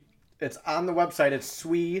It's on the website. It's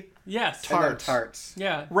Sweet Yes. Tarts.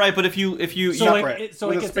 Yeah. Right, but if you So Separate, like with a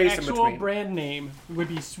its space in actual between. brand name would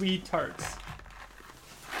be Sweet Tarts.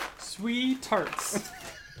 Sweet Tarts.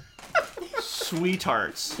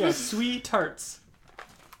 Sweethearts. Yeah, Sweet Tarts.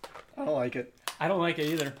 I don't like it. I don't like it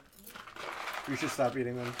either. You should stop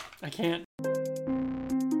eating them. I can't.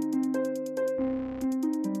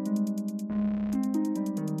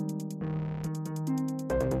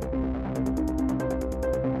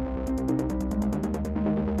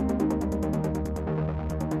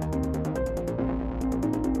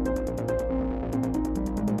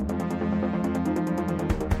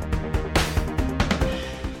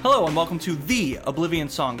 Hello and welcome to the Oblivion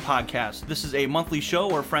Song Podcast. This is a monthly show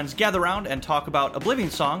where friends gather around and talk about Oblivion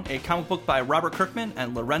Song, a comic book by Robert Kirkman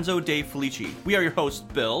and Lorenzo De Felici. We are your hosts,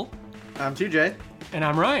 Bill. I'm TJ. And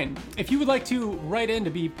I'm Ryan. If you would like to write in to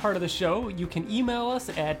be part of the show, you can email us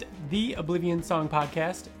at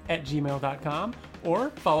theoblivionsongpodcast@gmail.com or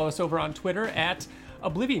follow us over on Twitter at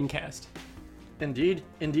OblivionCast. Indeed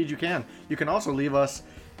you can. You can also leave us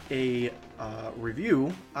a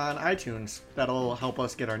review on iTunes. That'll help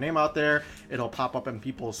us get our name out there. It'll pop up in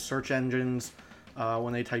people's search engines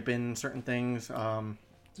when they type in certain things. It'll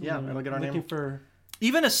get our name. Looking for...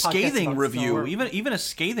 Even a scathing about review. summer. Even a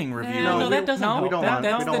scathing review. No, that doesn't help. we don't want-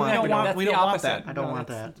 That's we don't the want- negative. we don't- That's we the don't want opposite. that. I don't No, want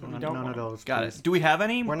that's- that. we don't None want of those. Got please. it. Do we have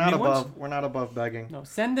any We're new not ones? above. We're not above begging. No,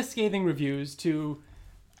 send the scathing reviews to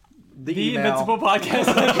The email. Invincible Podcast.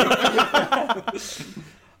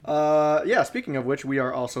 Speaking of which, we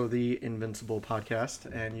are also the Invincible Podcast,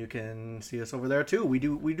 and you can see us over there too. We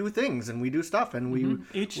do things and we do stuff, and we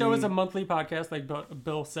Each show is a monthly podcast, like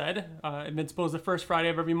Bill said. Invincible is the first Friday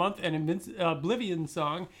of every month, and Oblivion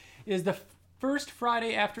Song is the first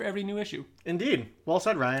Friday after every new issue. Indeed. Well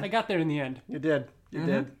said, Ryan. I got there in the end. You did. You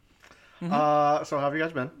did. So how have you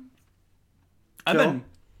guys been?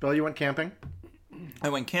 Bill, you went camping. I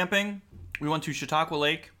went camping. We went to Chautauqua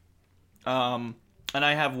Lake. And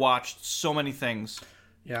I have watched so many things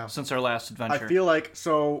Yeah. since our last adventure. I feel like,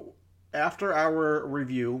 so after our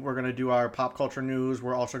review, we're going to do our pop culture news.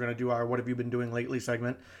 We're also going to do our what have you been doing lately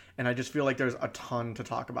segment. And I just feel like there's a ton to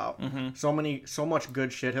talk about. So much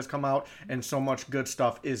good shit has come out, and so much good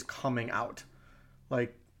stuff is coming out.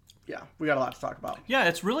 Like, yeah, we got a lot to talk about. Yeah,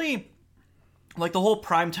 it's really like the whole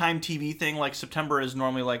primetime TV thing. Like September is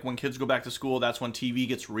normally like when kids go back to school. That's when TV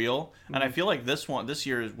gets real. And I feel like this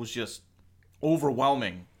year was just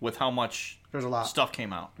overwhelming with how much There's a lot. stuff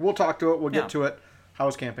came out. We'll talk to it. We'll Yeah. get to it. How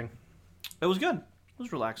was camping? It was good. It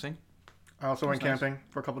was relaxing. I also went camping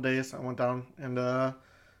for a couple days. I went down and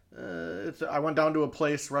I went down to a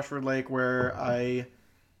place, Rushford Lake, where I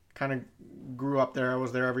kind of grew up there. I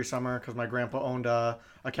was there every summer because my grandpa owned a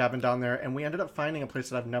cabin down there, and we ended up finding a place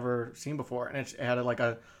that I've never seen before, and it had like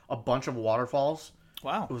a bunch of waterfalls.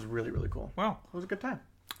 Wow. It was really, really cool. Wow. It was a good time.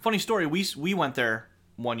 Funny story. We went there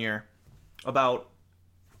one year about,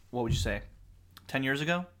 what would you say, 10 years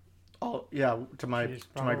ago? Oh yeah, to my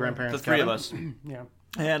probably. grandparents. The three cabin. of us. Yeah.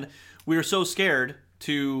 And we were so scared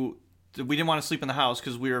we didn't want to sleep in the house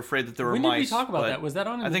because we were afraid that there were When mice. did we talk about but that? Was that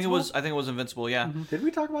on I think it Invincible? was Invincible, yeah. Did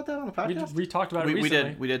we talk about that on the podcast? We talked about it We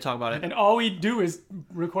recently. did talk about it. And all we do is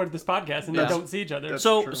record this podcast and Yes. they don't see each other.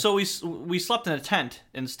 So true. we slept in a tent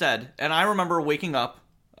instead, and I remember waking up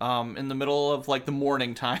in the middle of like the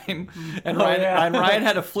morning time, and Ryan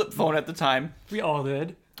had a flip phone at the time, We all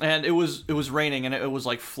did. and it was raining, and it was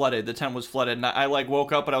like flooded. The tent was flooded, and I like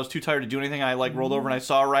woke up, but I was too tired to do anything. I like rolled over and I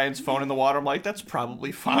saw Ryan's phone in the water. I'm like, that's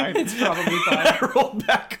probably fine. It's probably fine. I rolled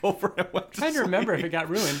back over and went to I'm trying to remember if sleep. it got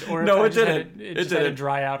ruined or No, if it I just had didn't. it just had to didn't.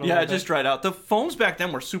 dry out a Yeah, little it just bit. dried out. The phones back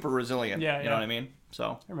then were super resilient. Yeah, You yeah. know what I mean?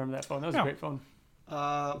 So I remember that phone. That was Yeah. a great phone.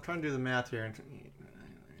 I'm trying to do the math here.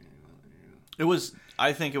 it was.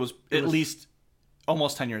 I think it was at least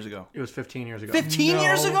almost 10 years ago. It was 15 years ago. 15 No.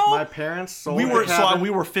 years ago? My parents sold we the were cabin. we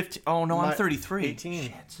were 15. Oh no, I'm My- 33. 18.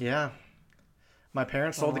 Shit. Yeah. My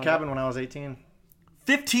parents sold the cabin when I was 18.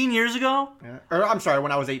 15 years ago? Yeah. Or I'm sorry,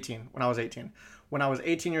 when I was 18. When I was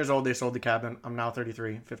 18 years old, they sold the cabin. I'm now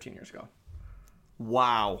 33, 15 years ago.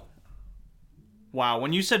 Wow.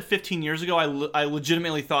 When you said 15 years ago, I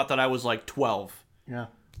legitimately thought that I was like 12. Yeah.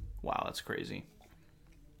 Wow, that's crazy.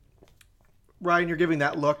 Ryan, you're giving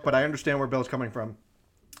that look, but I understand where Bill's coming from.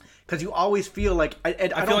 Because you always feel like I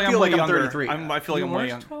don't I'm feel way like I'm younger. 33. I feel like You I'm way weren't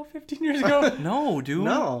young. 12, 15 years ago? No, dude.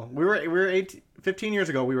 No, we were 15 years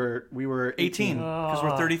ago. We were 18 because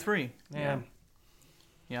we're 33. Man,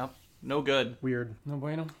 Yep. No good. Weird. no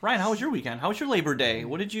bueno. Ryan, how was your weekend? How was your Labor Day?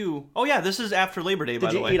 What did you... Oh, yeah, this is after Labor Day, by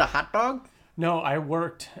Did the you way. eat a hot dog? No, I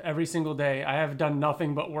worked every single day. I have done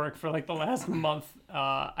nothing but work for like the last month.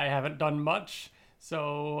 I haven't done much,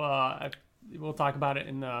 so we'll talk about it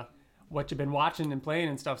in the what you've been watching and playing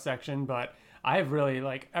and stuff section, but I've really,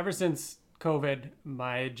 like, ever since COVID,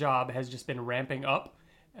 my job has just been ramping up,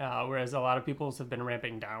 whereas a lot of people's have been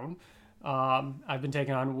ramping down. I've been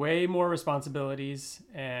taking on way more responsibilities,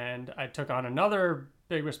 and I took on another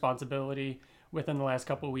big responsibility within the last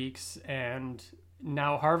couple of weeks, and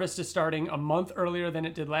now harvest is starting a month earlier than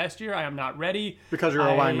it did last year. I am not ready. Because you're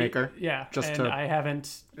a winemaker. Yeah. I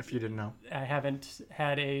haven't, if you didn't know. I haven't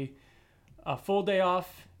had a full day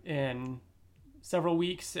off in several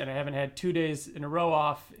weeks, and I haven't had 2 days in a row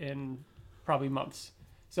off in probably months.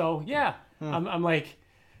 So yeah, I'm like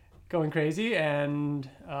going crazy, and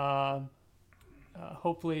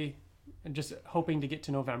hopefully, and just hoping to get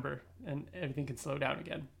to November and everything can slow down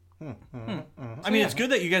again. I mean, it's good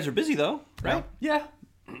that you guys are busy though, right? Yeah.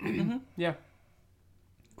 Yeah.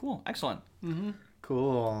 Cool. Excellent.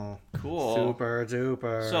 Cool. Super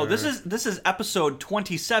duper. So this is episode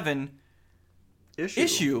 27.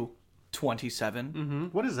 Issue 27.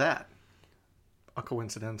 What is that? A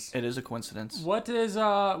coincidence. It is a coincidence. What is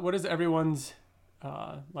everyone's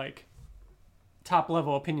like top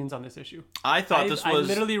level opinions on this issue? I thought this was.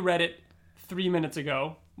 I literally read it 3 minutes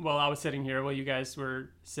ago while I was sitting here, while you guys were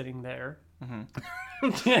sitting there.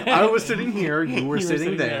 I was sitting here. You were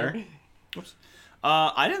sitting there. Oops.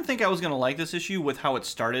 I didn't think I was going to like this issue with how it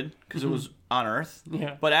started because it was on Earth.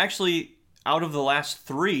 Yeah. But actually, out of the last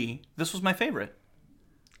 3, this was my favorite.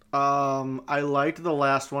 I liked the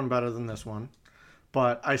last one better than this one,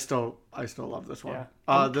 but I still love this one.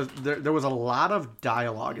 Yeah. There was a lot of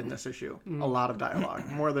dialogue in this issue. A lot of dialogue,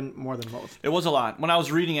 more than most. It was a lot. When I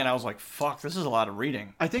was reading it, I was like, "Fuck, this is a lot of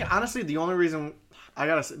reading." I think honestly, the only reason I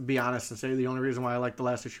gotta be honest and say the only reason why I like the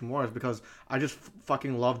last issue more is because I just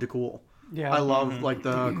fucking love Dakul. Yeah. I love like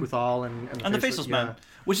the Kuthal and the Faceless Men,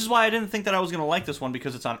 which is why I didn't think that I was going to like this one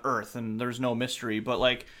because it's on Earth and there's no mystery. But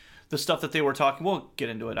like the stuff that they were talking, we'll get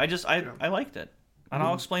into it. I liked it, and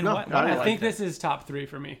I'll explain why. I think this is top 3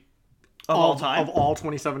 for me of all time of all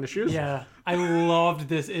 27 issues. Yeah, I loved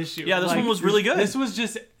this issue. Yeah, this one was really good. This was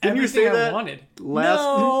just Didn't you everything say that I wanted.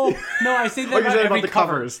 last- No, I say that Oh, you about said every about the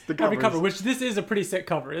cover. covers. The Every covers. cover, which this is a pretty sick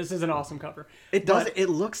cover. This is an awesome cover. It does. But It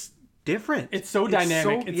looks different. It's so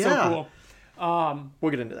dynamic. It's so cool.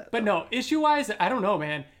 We'll get into that. But no, issue-wise, I don't know,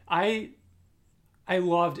 man. I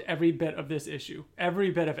loved every bit of this issue.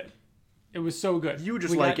 Every bit of it. It was so good. You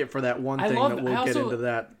just like it for that one thing that we'll get into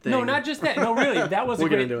that thing. No, not just that. No, really. That was We'll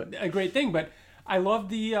get into it. a great thing. But I love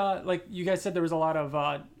the, like you guys said, there was a lot of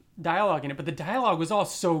dialogue in it. But the dialogue was all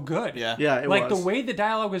so good. Yeah. Yeah, it like was. the way the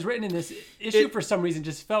dialogue was written in this issue for some reason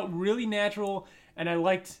just felt really natural. And I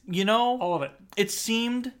liked all of it. It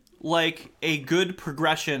seemed like a good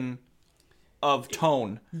progression of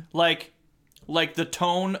tone. Like the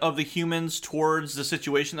tone of the humans towards the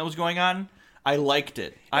situation that was going on. I liked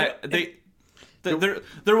it.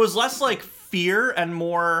 There was less like fear and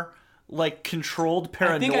more like controlled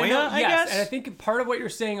paranoia, I guess. And I think part of what you're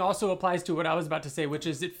saying also applies to what I was about to say, which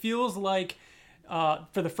is it feels like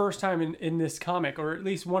for the first time in this comic, or at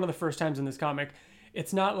least one of the first times in this comic,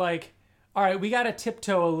 it's not like, all right, we got to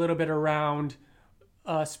tiptoe a little bit around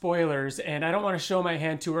spoilers, and I don't want to show my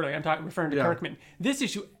hand too early. I'm referring to Kirkman. This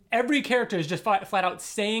issue, every character is just flat out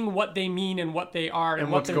saying what they mean and what they are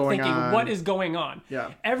and what they're thinking, what is going on.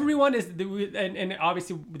 Yeah. Everyone is, and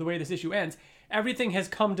obviously the way this issue ends, everything has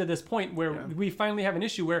come to this point where we finally have an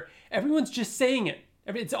issue where everyone's just saying it.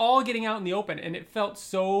 It's all getting out in the open, and it felt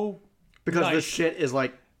so because nice. This shit is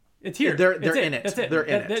like it's here. They're in it. That's it. They're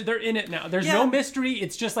in it. They're in it now. There's no mystery.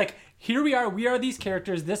 It's just like, here we are. We are these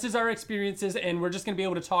characters. This is our experiences, and we're just going to be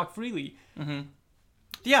able to talk freely. Mm-hmm.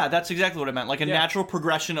 Yeah, that's exactly what I meant. Like a natural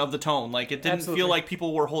progression of the tone. Like it didn't feel like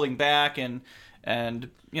people were holding back, and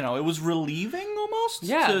you know, it was relieving almost.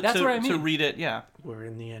 Yeah, that's what I mean. To read it. Yeah, we're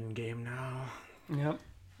in the end game now. Yep.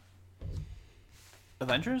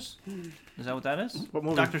 Avengers? Is that what that is? What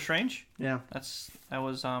movie? Doctor Strange? Yeah. That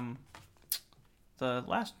was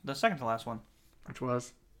the second to last one. Which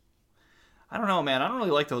was? I don't know, man. I don't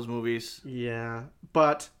really like those movies. Yeah,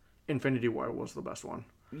 but Infinity War was the best one.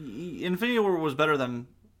 Infinity War was better than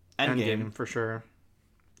Endgame for sure.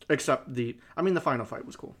 Except the final fight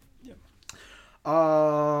was cool. Yep.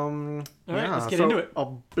 All right, let's get into it.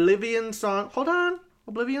 Oblivion Song. Hold on.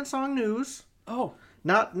 Oblivion Song news. Oh.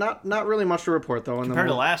 Not really much to report though. Compared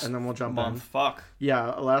to last and then we'll jump month. in. Fuck.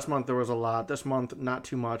 Yeah, last month there was a lot. This month not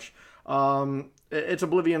too much. It's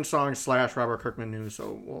Oblivion Song / Robert Kirkman news,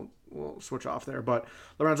 so we'll switch off there. But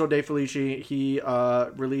Lorenzo De Felici, he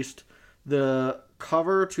released the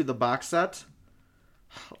cover to the box set.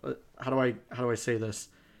 How do I say this?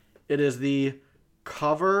 It is the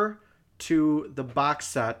cover to the box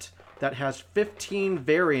set that has 15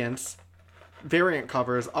 variants variant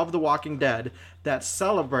covers of The Walking Dead that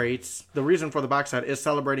celebrates, the reason for the box set is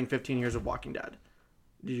celebrating 15 years of Walking Dead.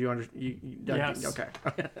 Did you understand? Yes. Okay.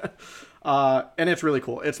 And it's really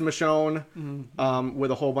cool. It's Michonne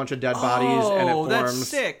with a whole bunch of dead bodies, and it forms. That's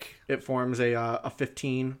sick. It forms a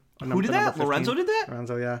 15. Who did that? Lorenzo did that?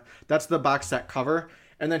 Lorenzo, yeah. That's the box set cover.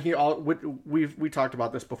 And then we talked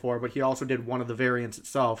about this before, but he also did one of the variants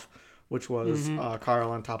itself, which was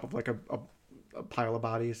Carl on top of like a pile of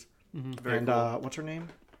bodies. Very and cool. What's her name?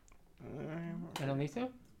 Annalisa?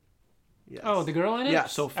 Yes. Oh, the girl in it? Yeah, I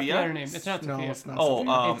Sophia? forgot her name. It's not No, Sophia. it's not. Oh,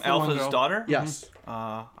 Sophia. It's the one Alpha's girl. daughter? Yes.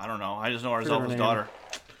 I don't know. I just know her as Forget her Alpha's name. daughter.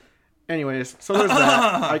 Anyways, so there's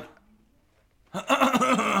that.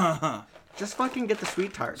 Just fucking get the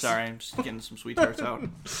sweet tarts. Sorry, I'm just getting some sweet tarts out.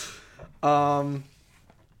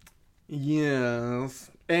 Yes.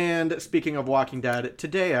 And speaking of Walking Dead,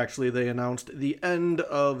 today actually they announced the end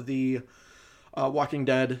of the Walking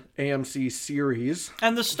Dead AMC series.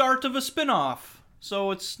 And the start of a spin-off.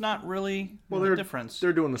 So it's not really a difference.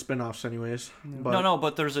 They're doing the spin-offs anyways. But, No,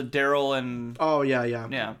 but there's a Daryl and... Oh, yeah.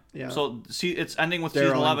 Yeah. So, see, it's ending with Daryl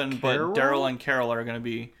season and 11, but Carol? Daryl and Carol are going to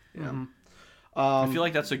be... Yeah. I feel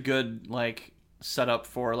like that's a good, like, setup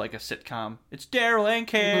for, like, a sitcom. It's Daryl and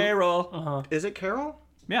Carol. Is it Carol?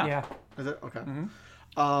 Yeah. Yeah. Is it? Okay.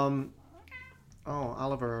 Mm-hmm.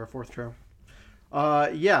 Oliver, our fourth trio.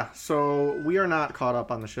 Yeah, so we are not caught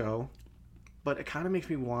up on the show, but it kind of makes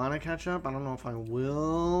me want to catch up. I don't know if I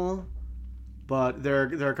will, but they're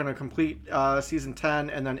going to complete season 10,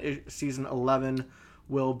 and then season 11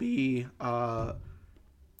 will be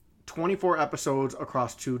 24 episodes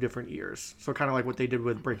across 2 different years. So kind of like what they did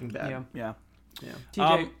with Breaking Bad. Yeah. Yeah.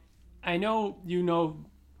 TJ, I know you know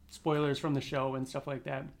spoilers from the show and stuff like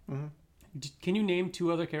that. Can you name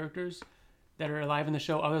 2 other characters that are alive in the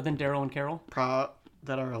show other than Daryl and Carol?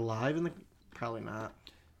 That are alive in the... Probably not.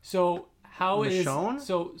 So how is... Michonne?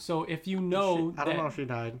 So if you know... I don't know if she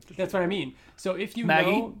died. That's what I mean. So if you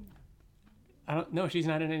Maggie? know... I don't know. She's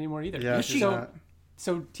not in it anymore either. Yeah, she's so, not.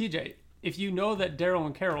 So TJ, if you know that Daryl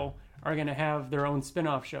and Carol are going to have their own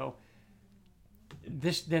spin-off show,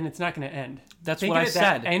 then it's not going to end. That's Think what of I it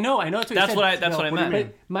that- said. I know. That's what you That's said. what I that's what I what do you meant.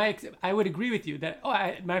 mean? But I would agree with you that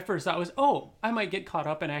my first thought was, I might get caught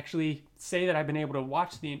up and actually say that I've been able to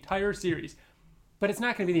watch the entire series. But it's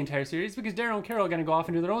not going to be the entire series because Daryl and Carol are going to go off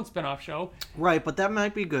and do their own spin-off show. Right, but that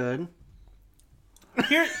might be good.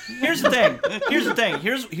 Here's the thing.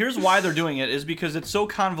 Here's why they're doing it is because it's so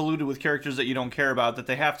convoluted with characters that you don't care about that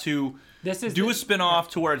they have to do a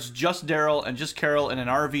spin-off to where it's just Daryl and just Carol in an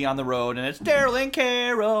RV on the road, and it's Daryl and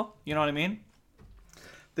Carol. You know what I mean?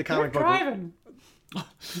 The They're comic book. driving.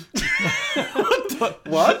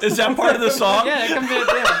 What? Is that part of the song? Yeah, it comes in.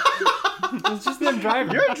 Yeah. It's just them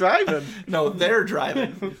driving. You're driving. No, they're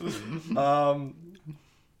driving.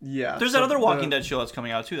 Yeah. There's that other Walking Dead show that's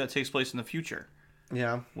coming out too that takes place in the future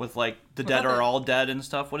Yeah. with like the dead are all dead and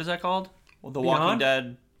stuff. What is that called? Well, the Walking Beyond?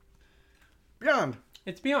 Dead. Beyond.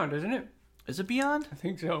 It's Beyond, isn't it? Is it Beyond? I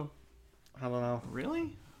think so. I don't know.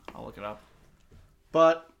 Really? I'll look it up.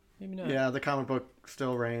 But Maybe not. yeah, the comic book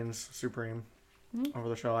still reigns supreme over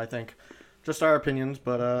the show, I think. Just our opinions,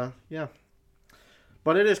 but yeah.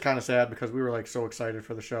 But it is kind of sad because we were like so excited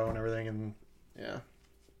for the show and everything, and yeah,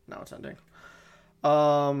 now it's ending.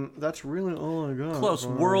 That's really all I got. Close. for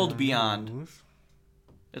World Beyond. news.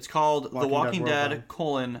 It's called The Walking Dead Dead,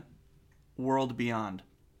 World World Beyond.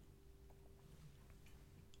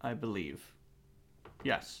 I believe.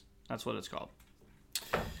 Yes, that's what it's called.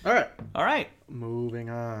 All right, All right. moving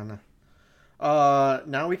on.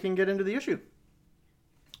 Now we can get into the issue.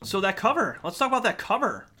 So that cover. Let's talk about that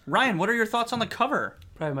cover. Ryan, what are your thoughts on the cover?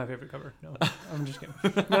 Probably my favorite cover. No, I'm just kidding.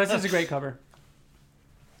 No, this is a great cover.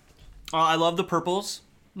 I love the purples.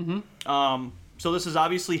 Mm-hmm. So this is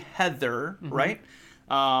obviously Heather, right?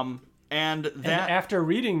 And that. And after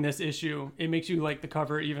reading this issue, it makes you like the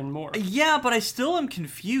cover even more. Yeah, but I still am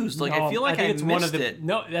confused. Like I feel like I it's missed one of the, it.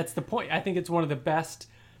 No, that's the point. I think it's one of the best.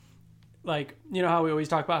 Like, you know how we always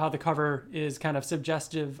talk about how the cover is kind of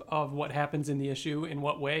suggestive of what happens in the issue in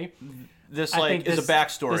what way. This I like think is a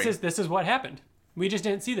backstory. This is what happened. We just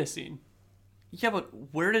didn't see this scene. Yeah, but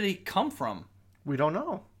where did he come from? We don't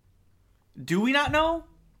know. Do we not know,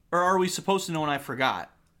 or are we supposed to know? And I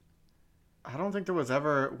forgot. I don't think there was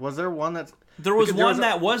ever. Was there one that's? There was Because one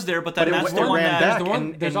that was there, but then that's the it one ran that. back, the one-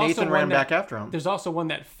 and there's also Nathan one ran that- back after him. There's also one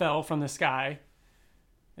that fell from the sky,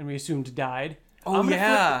 and we assumed died. Oh, I'm gonna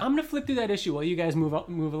yeah. I'm gonna flip through that issue while you guys move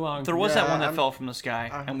along. There was that Yeah, one that I'm- fell from the sky,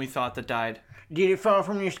 and we thought that died. Did it fall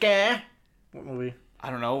from the sky? What movie? I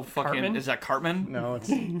don't know. Fucking Cartman? is that Cartman? No,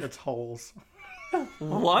 it's holes.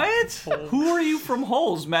 What? Who are you from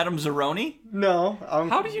Holes, Madame Zeroni? No.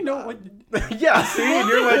 How do you know what? Yeah, see, and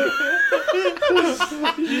you're like...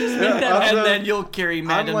 And then you'll carry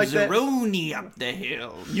Madame like that. Zeroni up the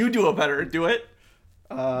hill. You do it better. Do it.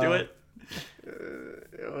 Do it.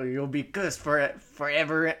 You'll be cursed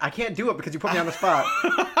forever. I can't do it because you put me on the spot.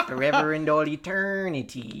 Forever and all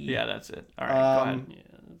eternity. Yeah, that's it. All right, go ahead.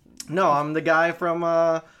 No, I'm the guy from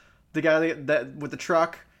the guy that with the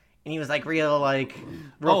truck, and he was like real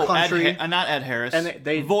country. Not Ed Harris. And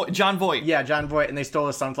they John Voight. Yeah, John Voight, and they stole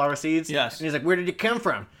his sunflower seeds. Yes. And he's like, "Where did it come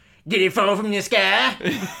from? Did it fall from the sky?"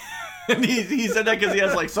 And he said that because he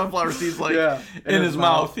has like sunflower seeds in his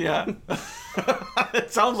mouth. Yeah.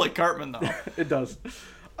 It sounds like Cartman though. It does.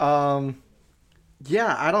 Yeah,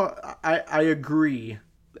 I agree.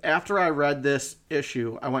 After I read this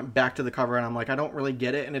issue, I went back to the cover and I'm like, I don't really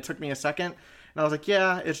get it, and it took me a second, and I was like,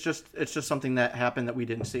 yeah, it's just something that happened that we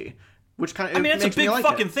didn't see, which kind of it's a big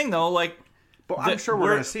fucking thing though. Like, but I'm sure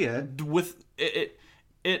we're gonna see it. With it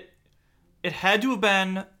had to have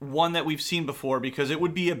been one that we've seen before, because it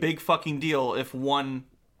would be a big fucking deal if one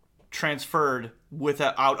transferred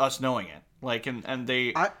without us knowing it. Like, and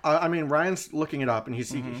they... I mean, Ryan's looking it up, and he's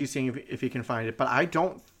seeing if he can find it, but I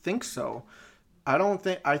don't think so. I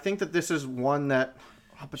think that this is one that...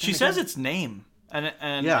 She says its name,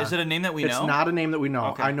 and yeah, is it a name that we know? It's not a name that we know.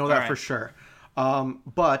 Okay. I know that right. for sure.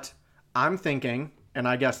 But I'm thinking, and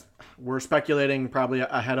I guess we're speculating probably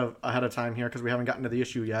ahead of time here because we haven't gotten to the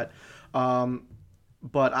issue yet.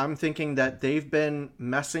 But I'm thinking that they've been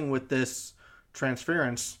messing with this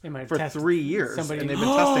transference for 3 years, and they've been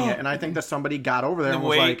testing it. And I think that somebody got over there and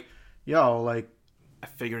was like, "Yo, like, I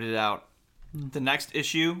figured it out. The next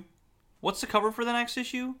issue. What's the cover for the next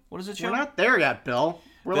issue? What does it show? We're not there yet, Bill.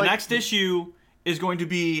 The next issue is going to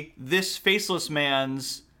be this faceless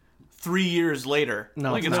man's 3 years later.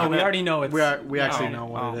 No, we already know it's. We actually know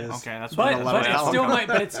what it is. Okay, that's but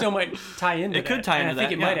what it still might tie into. It could tie into that. I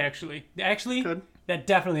think it might actually. Could. That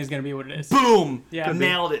definitely is going to be what it is. Boom! Yeah,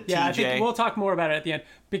 nailed it. Yeah, TJ. I think we'll talk more about it at the end.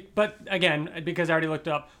 But again, because I already looked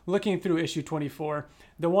up, looking through issue 24,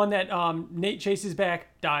 the one that Nate chases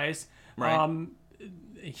back dies. Right.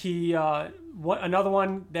 Another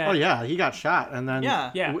one that. Oh yeah, he got shot, and then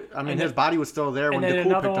yeah. I mean, his body was still there when and then Dakul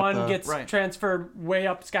another picked up one gets Right. transferred way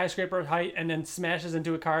up skyscraper height and then smashes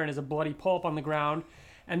into a car and is a bloody pulp on the ground.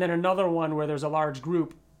 And then another one where there's a large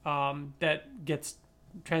group that gets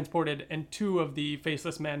transported, and two of the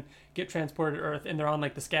faceless men get transported to Earth, and they're on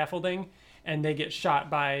like the scaffolding, and they get shot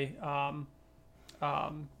by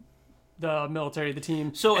the military, the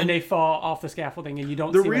team, and they fall off the scaffolding, and you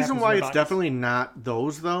don't. The see reason what why happens it's definitely not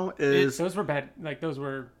those though is those were bad. Like those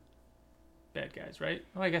were bad guys, right?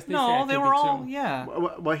 Oh, I guess they were all too. yeah.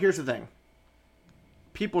 Well, here's the thing.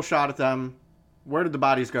 People shot at them. Where did the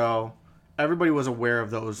bodies go? Everybody was aware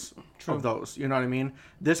of those. True. Of those, you know what I mean?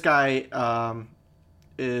 This guy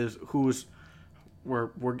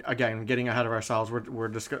we're again getting ahead of ourselves. We're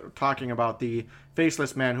talking about the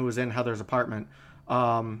faceless man who was in Heather's apartment,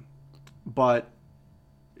 but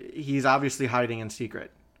he's obviously hiding in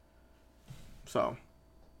secret. So,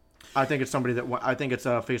 I think it's somebody I think it's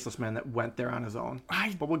a faceless man that went there on his own.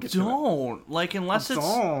 But we'll get to it. Like, unless it's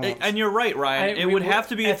Don't. and you're right, Ryan. It would have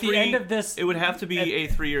to be at the end of this. It would have to be a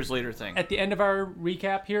 3 years later thing. At the end of our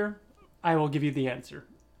recap here, I will give you the answer.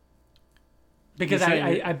 Because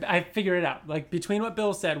I figure it out. Like, between what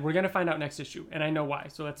Bill said, we're gonna find out next issue, and I know why.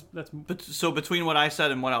 So let's. So between what I said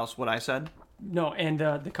and what else? What I said? No, and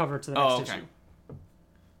the cover to the next issue.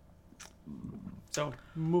 So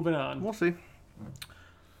moving on. We'll see.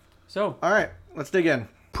 So all right, let's dig in.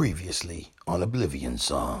 Previously on Oblivion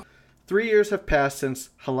Song. 3 years have passed since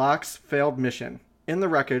Halak's failed mission, in the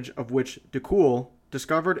wreckage of which Dakul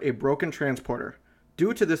discovered a broken transporter.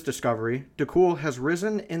 Due to this discovery, Dakul has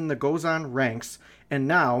risen in the Gozan ranks, and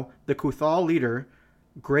now the Kuthal leader,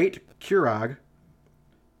 Great Kurag,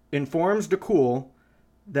 informs Dakul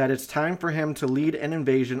that it's time for him to lead an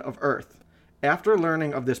invasion of Earth. After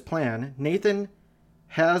learning of this plan, Nathan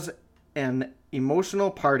has an emotional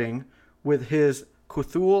parting with his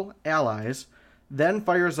Cthulhu allies, then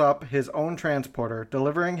fires up his own transporter,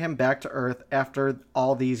 delivering him back to Earth after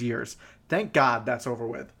all these years. Thank God that's over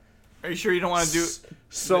with. Are you sure you don't want to do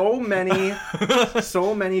so many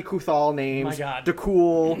Kuthal names? My God.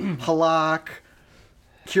 Dakul, Halak,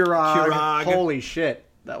 Kurag. Holy shit,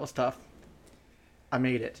 that was tough. I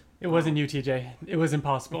made it. it wasn't you, TJ. It was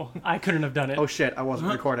impossible. I couldn't have done it. Oh shit, I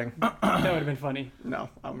wasn't recording. That would have been funny. No,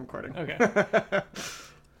 I'm recording. Okay.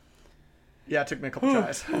 Yeah, it took me a couple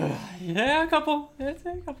tries. Yeah, a couple. It's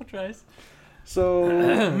a couple tries. So, all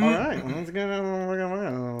right. Let's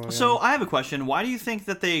get So I have a question. Why do you think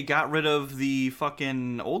that they got rid of the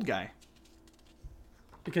fucking old guy,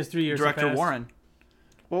 Because 3 years Director have passed. Warren?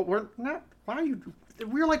 Well, we're not. Why are you?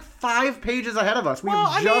 We're like 5 pages ahead of us. We've Well,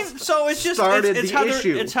 I just mean, so it's just started it's the Heather.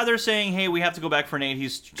 issue. It's Heather saying, "Hey, we have to go back for Nate.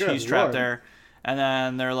 He's Good trapped Lord. there," and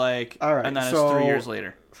then they're like, All right, and then so- it's 3 years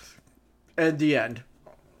later. At the end.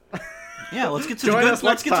 Yeah, let's get to the Join good. us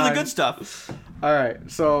Let's next get to the time. good stuff. All right.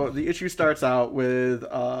 So the issue starts out with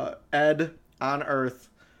Ed on Earth.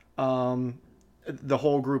 The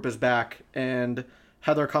whole group is back, and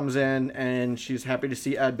Heather comes in, and she's happy to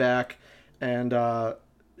see Ed back, and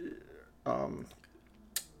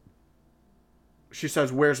she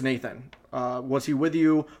says, "Where's Nathan? Was he with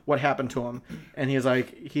you? What happened to him?" And he's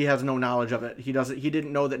like, he has no knowledge of it. He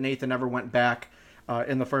didn't know that Nathan ever went back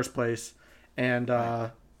in the first place, and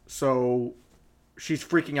so she's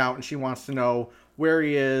freaking out, and she wants to know where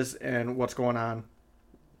he is and what's going on.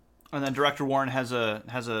 And then Director Warren has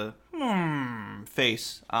a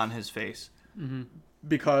face on his face.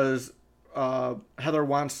 Because Heather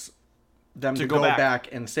wants them to go go back. back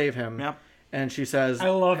and save him. Yep. And she says, I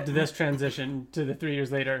loved this transition to the 3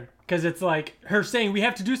 years later. Because it's like her saying, we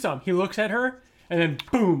have to do something. He looks at her, and then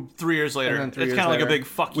boom. 3 years later, and then 3 it's years kind of like a later, big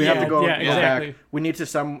fuck we you. have to go, Yeah, go exactly. back. We need to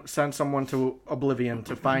send someone to Oblivion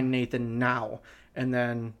to find Nathan now. And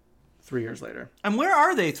then 3 years later. And where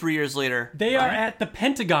are they 3 years later? They are at the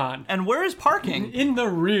Pentagon And where is parking? in the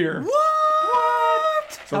rear.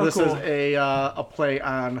 What? So How this cool. is a play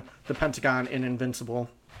on the Pentagon in Invincible.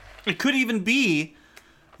 It could even be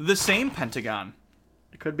the same Pentagon,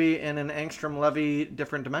 It could be in an Angstrom Levy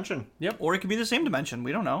different dimension. or it could be the same dimension.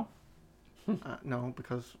 We don't know. No,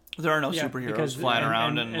 because There are no Yeah, superheroes because- flying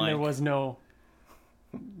around, and like, there was no.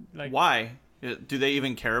 Like, why? Do they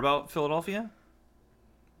even care about Philadelphia?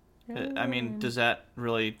 I mean, does that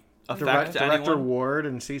really affect Director anyone? Ward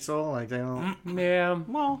and Cecil, like they don't. Yeah.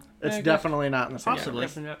 Well, It's I guess- definitely not in the same. Possibly.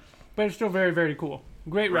 universe. Definitely not. But it's still very, very cool.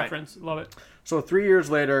 Great Right. reference. Love it. So 3 years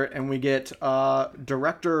later, and we get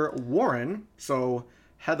Director Warren. So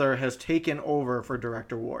Heather has taken over for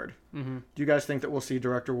Director Ward. Mm-hmm. Do you guys think that we'll see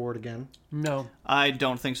Director Ward again? No. I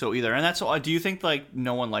don't think so either. And that's. Do you think like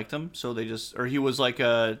no one liked him, so they just, or he was like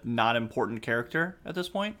a not important character at this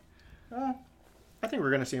point? I think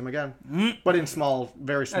we're going to see him again, but in small,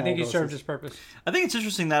 very small. I think he doses. served his purpose. I think it's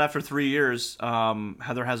interesting that after 3 years,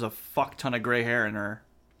 Heather has a fuck ton of gray hair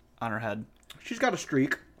on her head. She's got a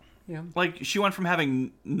streak. Yeah. Like she went from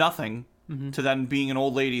having nothing to then being an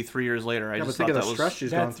old lady 3 years later. I Yeah, but just think thought of that the stress was.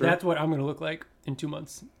 she's gone through. That's what I'm going to look like in 2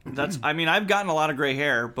 months. That's. I mean, I've gotten a lot of gray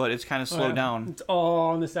hair, but it's kind of slowed Yeah. down. It's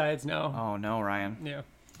all on the sides now. Oh no, Ryan. Yeah.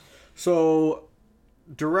 So,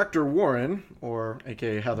 Director Warren, or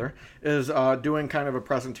AKA Heather, is doing kind of a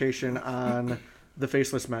presentation on the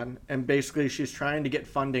Faceless Men. And basically, she's trying to get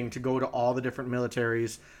funding to go to all the different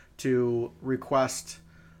militaries to request,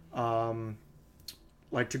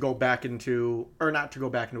 to go back into, or not to go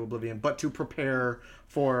back into Oblivion, but to prepare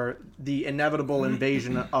for the inevitable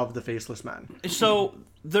invasion of the Faceless Men. So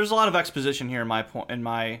there's a lot of exposition here in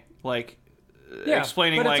my Yeah.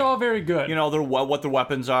 explaining but like it's all very good. you know what the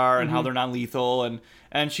weapons are and how they're non-lethal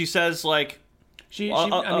and she says like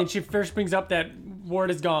I mean, she first brings up that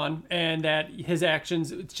Ward is gone and that his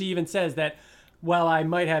actions. She even says that while I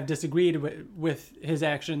might have disagreed with his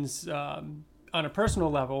actions on a personal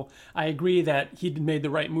level, I agree that he made the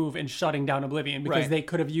right move in shutting down Oblivion because Right. they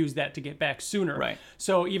could have used that to get back sooner. Right.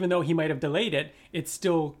 So even though he might have delayed it, it's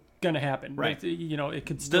still gonna happen. Right. You know, it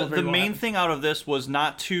could still. the very well main happen. thing out of this was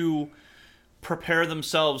not to prepare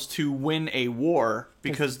themselves to win a war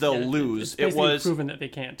because they'll Yeah, lose. It's It basically was proven that they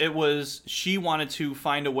can't. it was she wanted to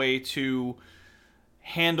find a way to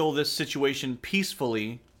handle this situation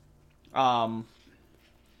peacefully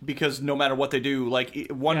because no matter what they do, like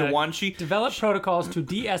one to one, she develop protocols to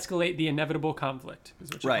de-escalate the inevitable conflict. Is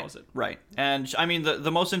what she calls it. Right. And I mean, the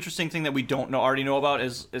most interesting thing that we don't already know about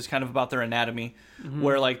is kind of about their anatomy,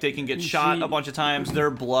 where like they can get shot a bunch of times. Their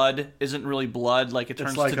blood isn't really blood; like it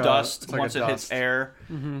turns like to a- dust it's like once a it hits dust. air.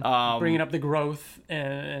 Bringing up the growth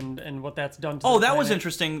and what that's done to Oh, the that was planet.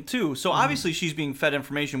 interesting too. So obviously she's being fed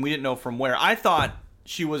information we didn't know from where. I thought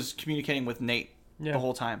she was communicating with Nate Yeah. the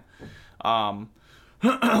whole time.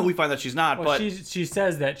 We find that she's not, Well, but she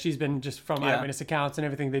says that she's been just from Yeah. eyewitness accounts and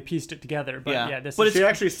everything. They pieced it together. But Yeah. yeah, this But is She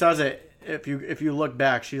actually says it. If you look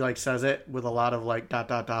back, she like says it with a lot of like ...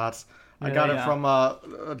 dots. I got Yeah. it from a ...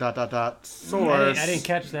 source. I didn't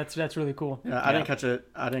catch that's really cool. Yeah, I didn't catch it.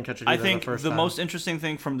 I didn't catch it. I Either think the, first the time. most interesting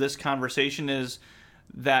thing from this conversation is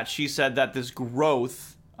that she said that this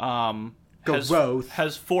growth Growth.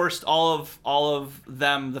 has forced all of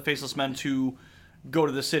them, the Faceless Men, to go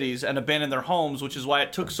to the cities and abandon their homes, which is why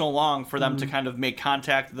it took so long for them to kind of make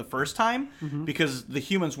contact the first time, because the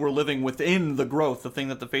humans were living within the growth, the thing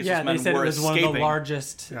that the Faceless Men they said were it was escaping. one of the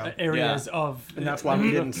largest areas of... And that's why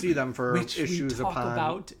we didn't see them for which issues we talk upon...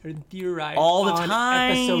 about and theorize all the on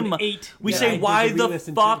time. Episode 8. We that say, I why did the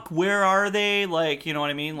re-listen fuck? to. Where are they? Like, you know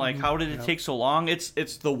what I mean? Like, how did it take so long? It's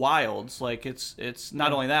the wilds. Like, it's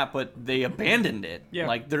not only that, but they abandoned it. Yeah.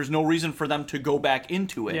 Like, there's no reason for them to go back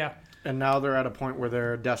into it. Yeah. And now they're at a point where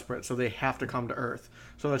they're desperate, so they have to come to Earth.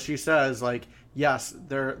 So that she says, like, yes,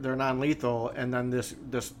 they're non-lethal, and then this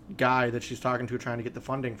guy that she's talking to, trying to get the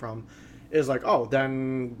funding from, is like, oh,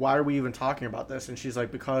 then why are we even talking about this? And she's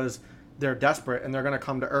like, because they're desperate, and they're going to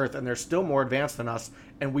come to Earth, and they're still more advanced than us,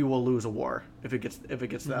 and we will lose a war if it gets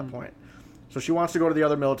to that point. So she wants to go to the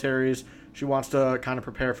other militaries. She wants to kind of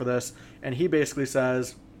prepare for this, and he basically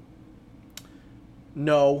says,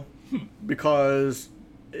 no, because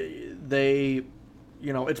they,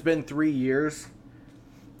 it's been 3 years.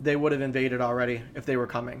 They would have invaded already if they were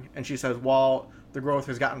coming. And she says, well, the growth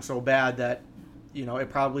has gotten so bad that, it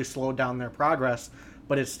probably slowed down their progress,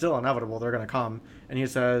 but it's still inevitable. They're going to come. And he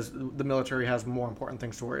says the military has more important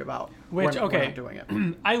things to worry about. Which, we're okay, not doing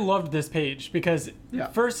it. I loved this page because Yeah.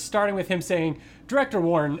 first starting with him saying, Director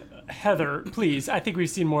Warren, Heather, please, I think we've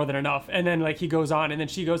seen more than enough. And then he goes on, and then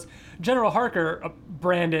she goes, General Harker,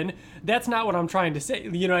 Brandon, that's not what I'm trying to say.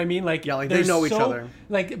 You know what I mean? Like, Yeah, like, they there's know each other.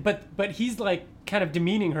 Like, but he's like kind of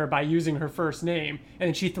demeaning her by using her first name, and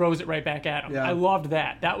then she throws it right back at him. Yeah. I loved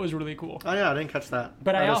that. That was really cool. Oh, yeah, I didn't catch that.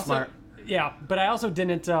 But That I was also, smart. yeah, but I also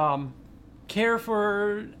didn't care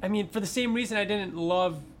for. I mean, for the same reason I didn't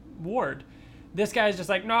love Ward. This guy's just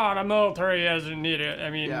like, no, the military doesn't need it. I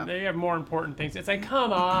mean, Yeah. they have more important things. It's like,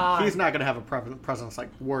 come on. He's not going to have a presence like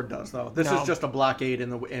Ward does, though. This No. is just a blockade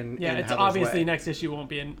in Yeah, it's Heather's obviously way. next issue won't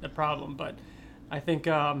be a problem, but I think,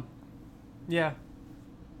 yeah,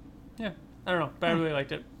 I don't know, but I really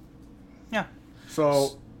liked it. Yeah.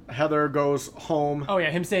 So Heather goes home. Oh yeah,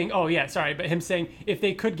 him saying, oh yeah, sorry, but him saying if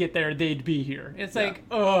they could get there, they'd be here. It's like,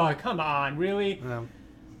 oh, come on, really? Yeah.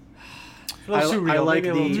 A little too real. like Maybe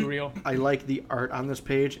a little too real. I like the art on this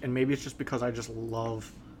page, and maybe it's just because I just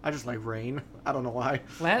like Rain. I don't know why.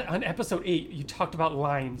 On episode 8, you talked about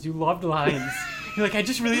lines. You loved lines. You're like, I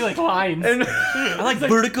just really like lines. And I like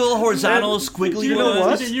vertical, horizontal, squiggly You know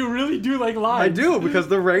ones. what? You really do like I lines. do, because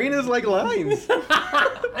the rain is like lines. That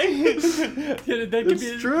could It's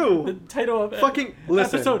be true. The title of Fucking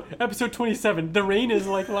listen. episode 27. The rain is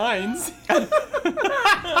like lines.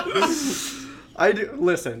 I do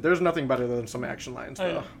listen. There's nothing better than some action lines,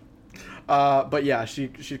 though. But yeah, she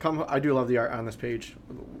come. I do love the art on this page.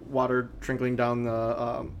 Water trickling down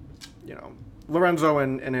the, Lorenzo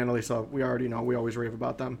and Annalisa. We already know. We always rave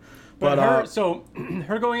about them. But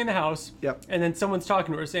her going in the house. Yep. And then someone's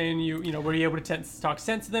talking to her, saying, were you able to talk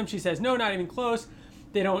sense to them? She says, no, not even close.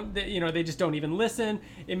 They don't. They just don't even listen.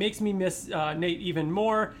 It makes me miss Nate even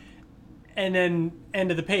more. And then end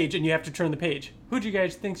of the page, and you have to turn the page. Who do you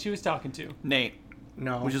guys think she was talking to? Nate.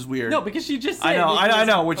 no, Which is weird. No, because she just said. I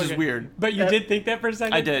know, which is weird. But you did think that for a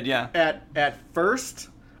second? I did, yeah. at first.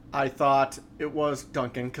 I thought it was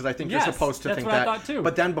Duncan, because I think Yes, you're supposed to that's think what I that. thought too.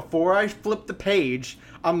 But then before I flipped the page,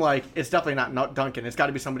 I'm like, it's definitely not Duncan. It's got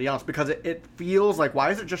to be somebody else, because it feels like, why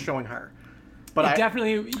is it just showing her? But I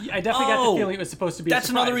definitely got the feeling it was supposed to be. That's a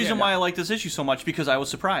surprise. another reason Yeah. why I like this issue so much, because I was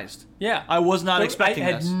surprised. Yeah, I was not So expecting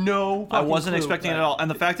I had this. no. I fucking wasn't clue. expecting it at all. And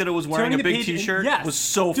the fact that it was wearing Turning a the big page and- t-shirt yes. was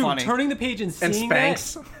so Dude, funny. Turning the page and and seeing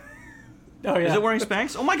Spanx. that. Oh yeah. Is it wearing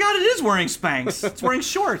Spanx? Oh my god, it is wearing Spanx. It's wearing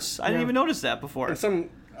shorts. I didn't even notice that before. And some.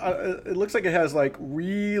 It looks like it has like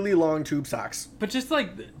really long tube socks. But just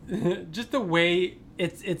just the way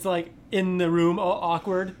it's like in the room, all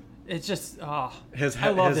awkward. It's just His I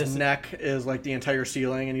love his this. neck is like the entire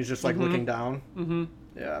ceiling, and he's just like looking down. Mm-hmm.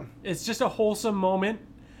 Yeah. It's just a wholesome moment.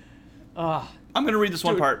 I'm going to read this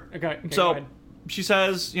one part. Okay, go So ahead. she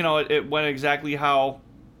says, it went exactly how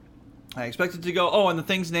I expected it to go. Oh, and the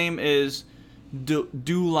thing's name is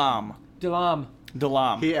Dulam.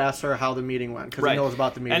 Dalam. He asks her how the meeting went, because he knows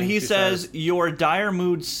about the meeting. And he She says, your dire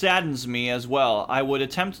mood saddens me as well. I would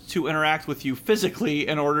attempt to interact with you physically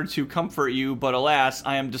in order to comfort you, but alas,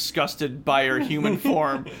 I am disgusted by your human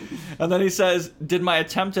form. And then he says, did my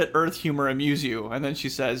attempt at Earth humor amuse you? And then she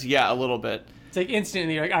says, yeah, a little bit. It's like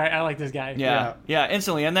instantly, you're like, all right, I like this guy. Yeah,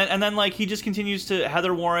 instantly. And then like he just continues to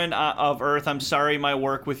Heather Warren of Earth, I'm sorry my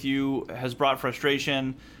work with you has brought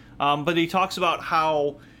frustration. But he talks about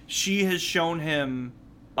how she has shown him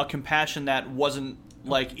a compassion that wasn't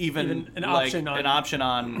like even an like option on- an option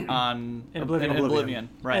on In Oblivion.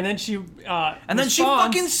 right? And then she she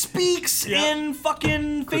fucking speaks Yeah. in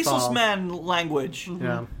fucking Faceless Kuthal. Men language.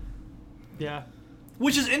 Yeah. Yeah.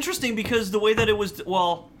 Which is interesting because the way that it was,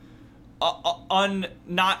 not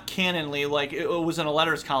canonly, like it was in a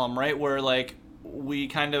letters column, right? Where like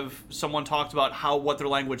someone talked about what their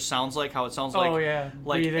language sounds like, how it sounds like,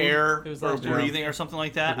 like breathing. Air or breathing or something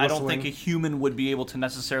like that. Like I don't think a human would be able to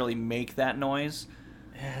necessarily make that noise.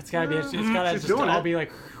 Yeah, it's gotta be. It's gotta just all be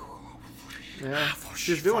like. Yeah,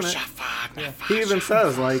 she's doing it. Yeah. He even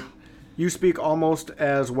says like, "You speak almost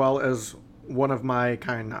as well as one of my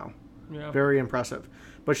kind now." Yeah. Very impressive.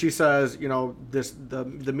 But she says,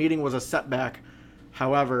 the meeting was a setback.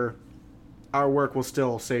 However, our work will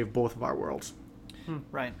still save both of our worlds.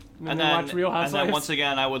 Right. And then watch Real Housewives. And then once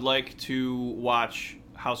again, I would like to watch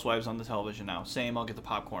Housewives on the television now. Same, I'll get the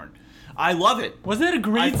popcorn. I love it. Wasn't it a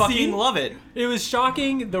great scene? I fucking love it. It was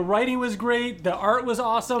shocking. The writing was great. The art was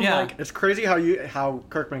awesome. Yeah. It's crazy how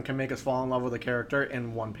Kirkman can make us fall in love with a character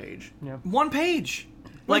in one page. Yeah. One page.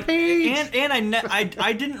 One page. And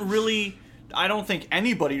I didn't really... I don't think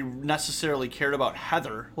anybody necessarily cared about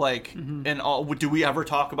Heather. Like, and all. Do we ever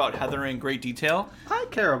talk about Heather in great detail? I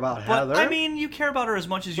care about Heather. I mean, you care about her as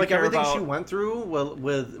much as you care about... Like, everything she went through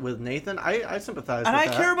with Nathan, I sympathize with that. And I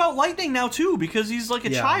care about Lightning now, too, because he's like a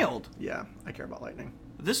child. Yeah, I care about Lightning.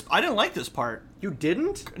 I didn't like this part. You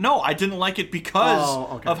didn't? No, I didn't like it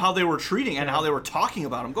because of how they were treating and how they were talking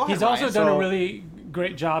about him. Go ahead, He's also done a really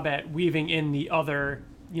great job at weaving in the other...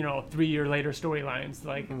 3-year later storylines,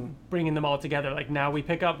 like bringing them all together. Like now we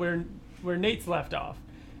pick up where Nate's left off,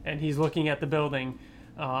 and he's looking at the building,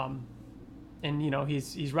 and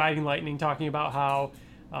he's riding Lightning, talking about how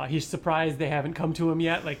he's surprised they haven't come to him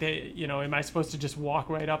yet. Like am I supposed to just walk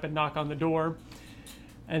right up and knock on the door?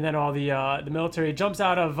 And then all the military jumps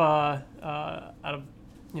out of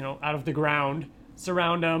the ground,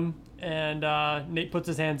 surround him, and Nate puts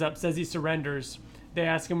his hands up, says he surrenders. They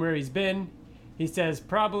ask him where he's been. He says,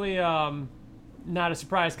 probably not a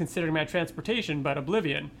surprise considering my transportation, but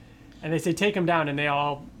Oblivion. And they say, take him down, and they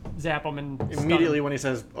all zap him and immediately when he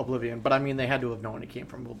says Oblivion. But I mean, they had to have known he came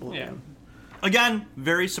from Oblivion. Yeah. Again,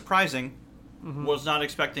 very surprising. Was not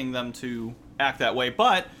expecting them to act that way.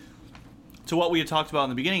 But to what we had talked about in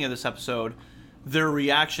the beginning of this episode, their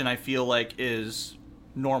reaction, I feel like, is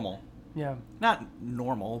normal. Yeah. Not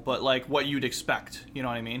normal, but like what you'd expect. You know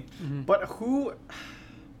what I mean? Mm-hmm. But who...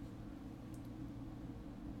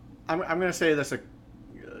 I'm going to say this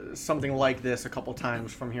something like this a couple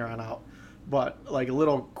times from here on out, but like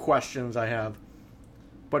little questions I have.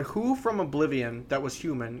 But who from Oblivion that was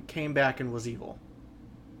human came back and was evil?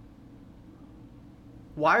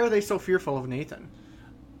 Why are they so fearful of Nathan?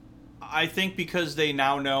 I think because they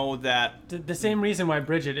now know that... The same reason why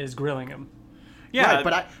Bridget is grilling him. Yeah,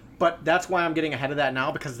 right, but that's why I'm getting ahead of that now,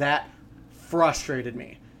 because that frustrated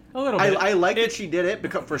me. A little bit. I like that she did it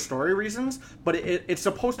because for story reasons, but it's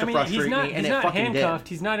supposed to frustrate me, and it fucking did. He's not handcuffed.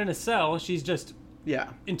 He's not in a cell. She's just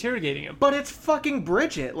interrogating him. But it's fucking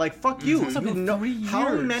Bridget. Like, fuck you. It's been 3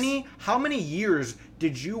 years. How many years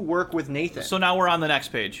did you work with Nathan? So now we're on the next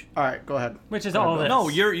page. All right, go ahead. Which is all this. No,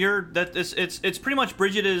 it's pretty much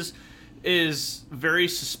Bridget is very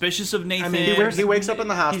suspicious of Nathan. I mean, he wakes up in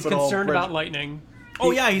the hospital. He's concerned about Lightning.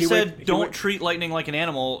 He said, "Don't treat Lightning like an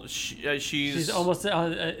animal." She's almost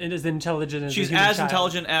as intelligent as she's a human as child.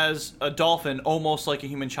 intelligent as a dolphin, almost like a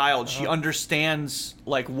human child. She understands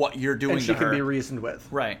like what you're doing. And she can be reasoned with.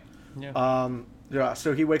 Right. Yeah.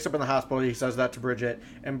 So he wakes up in the hospital. He says that to Bridget,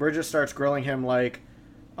 and Bridget starts grilling him like,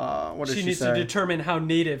 "What does she say?" She needs to determine how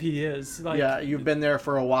native he is. Like, yeah, you've been there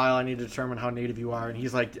for a while. I need to determine how native you are. And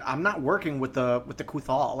he's like, "I'm not working with the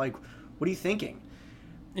Kuthal. Like, what are you thinking?"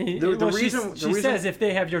 She says if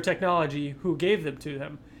they have your technology, who gave them to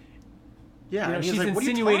them? Yeah, she's like,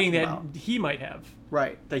 insinuating that he might have.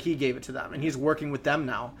 Right, that he gave it to them, and he's working with them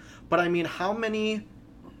now. But I mean, how many...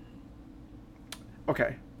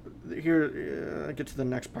 Okay, here, get to the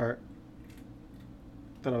next part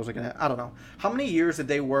that I was looking at. I don't know. How many years did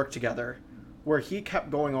they work together where he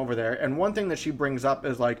kept going over there? And one thing that she brings up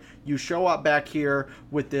is like, you show up back here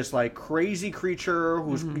with this like crazy creature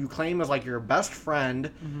who's you claim is like your best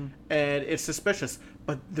friend, and it's suspicious.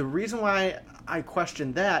 But the reason why I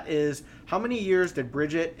question that is, how many years did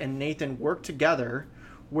Bridget and Nathan work together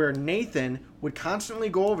where Nathan would constantly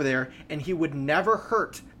go over there and he would never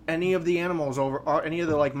hurt any of the animals or any of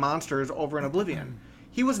the like monsters over in Oblivion?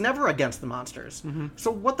 He was never against the monsters.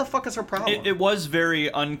 So what the fuck is her problem? It was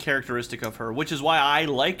very uncharacteristic of her, which is why I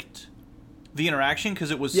liked the interaction,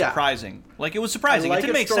 because it was surprising. Like, it was surprising. It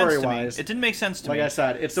didn't make sense to me. It didn't make sense to me. Like I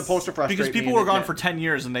said, it's supposed to frustrate me. Because people were gone for 10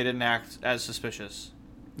 years and they didn't act as suspicious.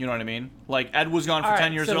 You know what I mean? Like, Ed was gone for All 10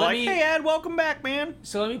 right, years. so They're let like, me- hey, Ed, welcome back, man.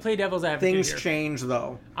 So let me play devil's advocate Things here. change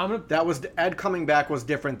though. I'm gonna That was Ed coming back was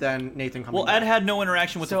different than Nathan coming Well, back. Ed had no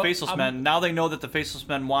interaction with So, the Faceless Men. Now they know that the Faceless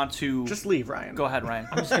Men want to... Just leave, Ryan. Go ahead, Ryan.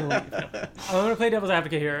 I'm just gonna leave. No. I'm gonna play devil's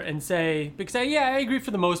advocate here and say, because I agree for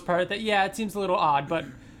the most part that it seems a little odd, but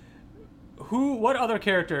what other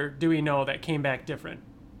character do we know that came back different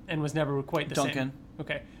and was never quite the same? Duncan.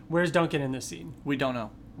 Okay, where's Duncan in this scene? We don't know.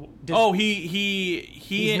 Does-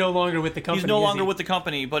 He's no longer with the company. He's no is longer he? with the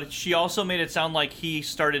company, but she also made it sound like he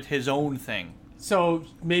started his own thing. So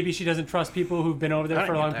maybe she doesn't trust people who've been over there I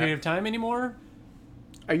for a don't long get period of time anymore.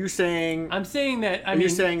 Are you saying? I'm saying that. Are you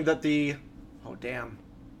saying that the? Oh damn!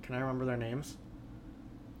 Can I remember their names?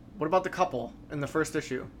 What about the couple in the first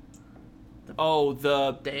issue? Oh,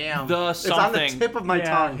 the Damn. the It's on the something. tip of my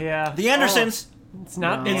tongue. Yeah, The Andersons. it's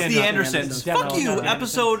not. No, the It's it's the not the Andersons. Andersons. Definitely Fuck you. not the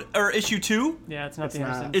Episode or issue 2. Yeah, it's not It's the not.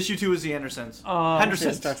 Andersons. Issue 2 is the Andersons. It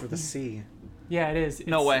Hendersons. starts with a C. Yeah, it is.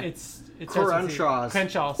 No way. It's starts with C. Crenshaws.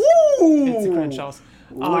 Crenshaws. Woo! It's the Crenshaws.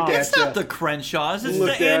 Look at It's not ya. the Crenshaws. It's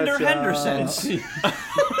Look the Ander at ya. Hendersons.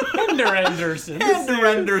 Hender Hendersons. Ander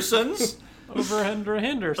Hendersons. Over Hender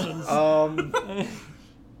Hendersons.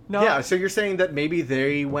 No. Yeah, so you're saying that maybe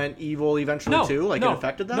they went evil eventually No, too? Like no, it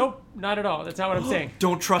affected them? Nope, not at all. That's not what I'm saying.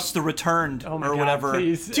 Don't trust the returned Oh my or God, whatever.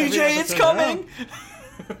 please. Every TJ, it's episode coming.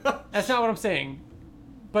 That's not what I'm saying.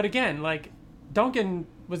 But again, like, Duncan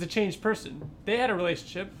was a changed person. They had a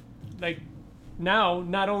relationship. Like, now,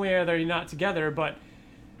 not only are they not together, but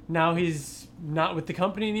now he's not with the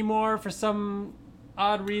company anymore for some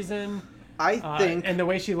odd reason. I think And the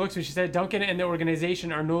way she looks when she said Duncan and the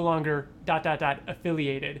organization are no longer ...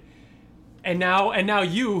 affiliated. And now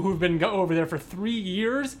you, who've been over there for 3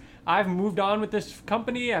 years, I've moved on with this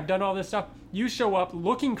company, I've done all this stuff. You show up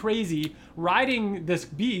looking crazy, riding this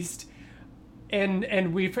beast,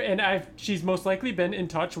 she's most likely been in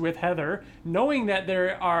touch with Heather, knowing that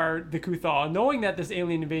there are the Kuthal, knowing that this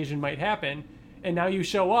alien invasion might happen, and now you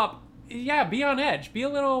show up. Yeah, be on edge. Be a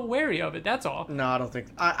little wary of it. That's all. No, I don't think.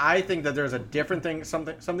 I think that there's a different thing,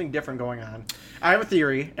 something different going on. I have a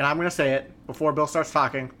theory, and I'm going to say it before Bill starts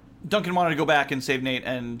talking. Duncan wanted to go back and save Nate,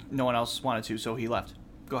 and no one else wanted to, so he left.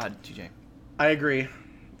 Go ahead, TJ. I agree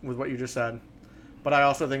with what you just said, but I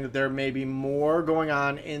also think that there may be more going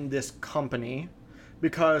on in this company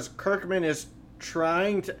because Kirkman is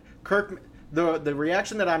trying to. The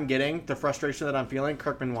reaction that I'm getting, the frustration that I'm feeling,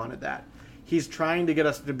 Kirkman wanted that. He's trying to get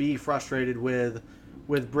us to be frustrated with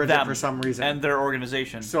Bridget Them for some reason. and their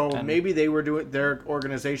organization. So And maybe their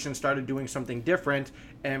organization started doing something different,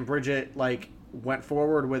 and Bridget went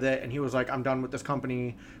forward with it, and he was like, "I'm done with this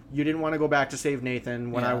company. You didn't want to go back to save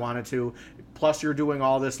Nathan when I wanted to. Plus, you're doing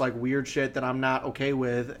all this weird shit that I'm not okay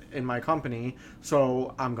with in my company.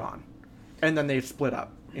 So I'm gone." And then they split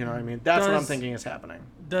up. You know what I mean? That's what I'm thinking is happening.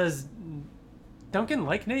 Does Duncan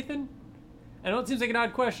like Nathan? I know it seems like an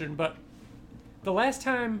odd question, but the last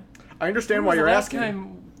time... I understand when why was you're the last asking.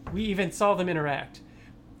 time we even saw them interact?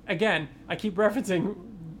 Again, I keep referencing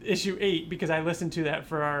issue 8 because I listened to that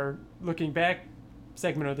for our looking back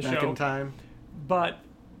segment of the Back show. in time. But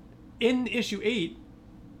in issue 8,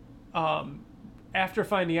 after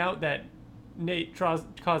finding out that Nate caused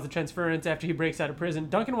the transference after he breaks out of prison,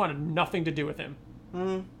 Duncan wanted nothing to do with him.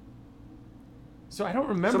 So I don't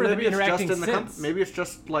remember them interacting since. maybe it's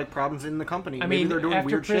just problems in the company. I Maybe mean, they're doing after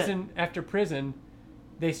weird prison, shit. after prison,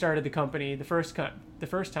 they started the company the first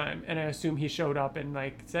time, and I assume he showed up and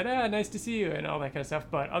said, nice to see you, and all that kind of stuff.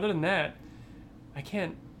 But other than that, I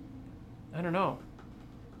don't know.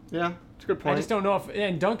 Yeah, it's a good point. I just don't know if,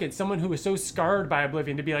 and Duncan, someone who was so scarred by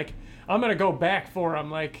Oblivion, to be like, I'm gonna go back for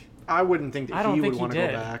him, I wouldn't think I that don't he think would he want to go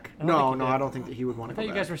did. back. I don't think he No, did. I don't think that he would want I to go thought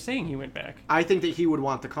back. you guys were saying he went back. I think that he would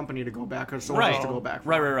want the company to go back or someone else to go back.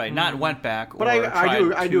 for him. Right. Not went back. But or I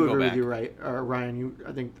tried do to go agree back. with you, right, Ryan.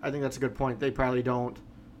 I think that's a good point. They probably don't.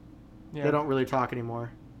 Yeah. They don't really talk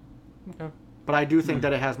anymore. Okay. But I do think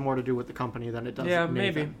that it has more to do with the company than it does. Yeah, Nathan.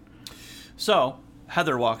 maybe. So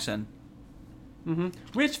Heather walks in.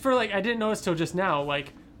 Which I didn't notice till just now.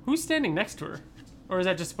 Who's standing next to her, or is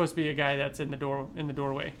that just supposed to be a guy that's in the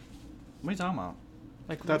doorway? What are you talking about?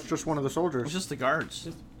 That's just one of the soldiers. It's just the guards.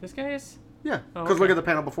 This guy is. Yeah, Oh, because look okay. at the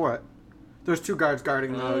panel before it. There's two guards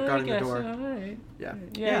guarding the I guess, door. all right. Yeah.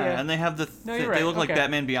 Yeah. And they have the. No, They you're right. look like Okay.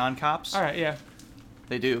 Batman Beyond cops. All right. Yeah.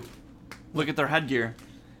 They do. Look at their headgear,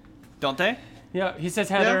 don't they? Yeah. He says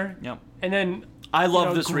Heather, Yep. and then I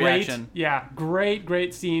love this great, reaction. Yeah.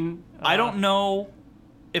 Great scene. I don't know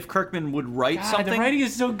if Kirkman would write God, something. the writing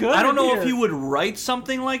is so good. I don't know here. if he would write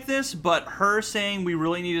something like this, but her saying we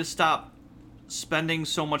really need to stop spending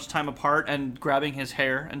so much time apart and grabbing his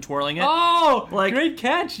hair and twirling it. Oh, Like, great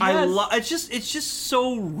catch! Yes. I love. It's just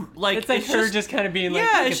so like. It's like her just kind of being like,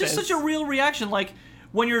 yeah, "Look it's at just this." such a real reaction. Like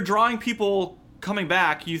when you're drawing people coming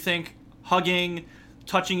back, you think hugging,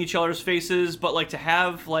 touching each other's faces, but like to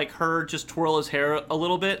have like her just twirl his hair a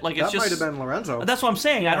little bit, like it's That just. might have been Lorenzo. That's what I'm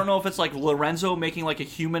saying. Yeah. I don't know if it's like Lorenzo making like a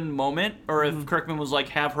human moment, or if Kirkman was like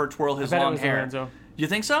have her twirl his I bet it long was hair. Lorenzo. You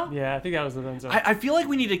think so? Yeah, I think that was Lorenzo. I feel like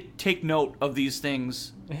we need to take note of these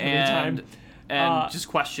things and time. just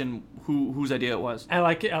question whose idea it was. I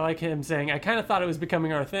like him saying, "I kind of thought it was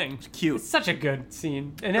becoming our thing." Cute. It's such a good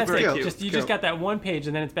scene, and that's very it. cute. Just you Cute. just got that one page,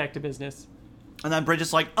 and then it's back to business. And then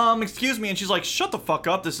Bridget's like, excuse me, and she's like, shut the fuck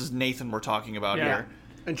up. This is Nathan we're talking about Yeah. here.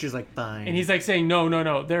 And she's like, fine. And he's like saying,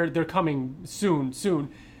 "No, they're coming soon."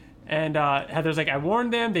 And Heather's like, "I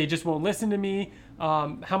warned them. They just won't listen to me.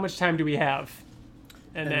 How much time do we have?"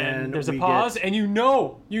 And then then there's a we pause, get- and you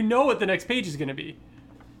know what the next page is going to be.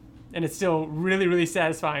 And it's still really, really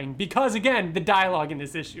satisfying because, again, the dialogue in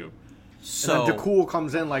this issue. So, and then DeCool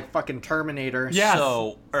comes in like fucking Terminator. Yes.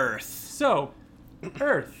 so Earth. So,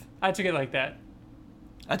 Earth. I took it like that.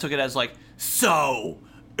 I took it as like, so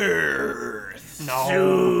Earth.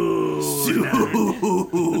 No. Soon.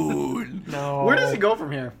 No. Where does he go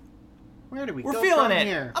from here? Where do we We're go feeling from it.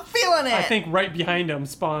 here? I'm feeling it. I think right behind him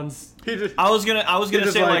spawns. He just, I was gonna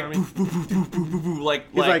just say like- like, boo, boo, boo, boo, boo, boo, boo, like,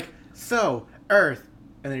 he's like, so, Earth.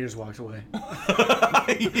 And then he just walks away.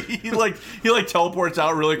 he like teleports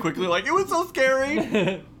out really quickly, like it was so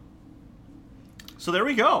scary. So there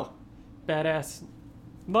we go. Badass.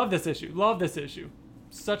 Love this issue.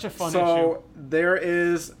 Such a fun issue. So, there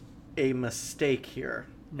is a mistake here.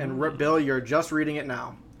 And Bill, you're just reading it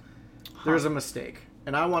now. There's a mistake.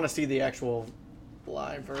 And I want to see the actual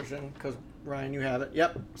live version because, Ryan, you have it.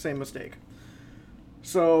 Yep, same mistake.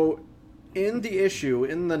 So, in the issue,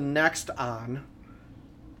 in the next on,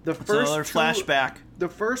 the It's first another two, flashback. the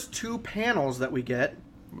first two panels that we get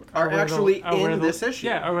are where actually where in this issue.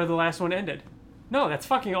 Yeah, or where the last one ended. No, that's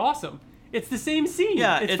fucking awesome. It's the same scene.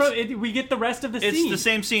 Yeah, we get the rest of the It's scene. the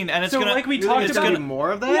same scene, and it's So gonna. like we You think talked it's about gonna be more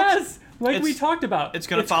of that? Yes, like we It's- talked about. it's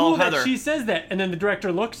gonna follow cool that Heather. she says that, and then the director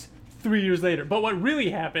looks 3 years later. But what really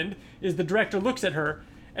happened is the director looks at her,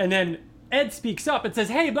 and then Ed speaks up and says,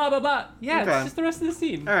 "Hey, blah blah blah." Yeah, Okay. it's just the rest of the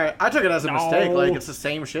scene. All right, I took it as a mistake. No. Like it's the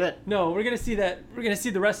same shit. No, we're gonna see that. We're gonna see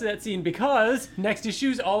the rest of that scene because next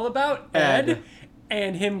issue's all about Ed, Ed.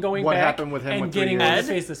 and him going What back happened with him and with 3 getting years? rid of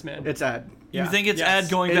the Ed? faceless man. It's Ed. You Yeah. think it's Yes.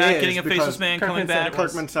 Ed going It back, is, getting a faceless because man, Kirkman coming said back? it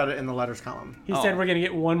was. Kirkman said it in the letters column. He said Oh. we're gonna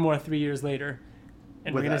get one more 3 years later,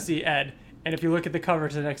 and With we're gonna Ed. see Ed. And if you look at the cover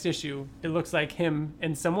to the next issue, it looks like him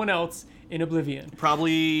and someone else in Oblivion.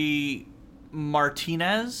 Probably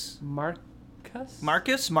Martinez. Marcus.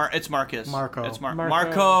 Marcus? It's Marcus. Marco. It's Marco.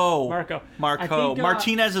 Marco. Marco. Marco. I think,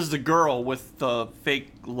 Martinez is the girl with the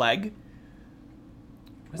fake leg.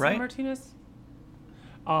 Was right? that Martinez?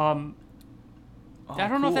 I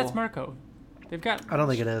don't know if that's Marco. They've got I don't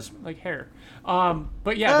think it is. like hair.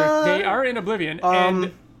 But yeah, they are in Oblivion.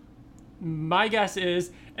 And my guess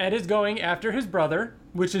is Ed is going after his brother,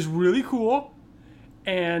 which is really cool.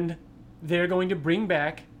 And they're going to bring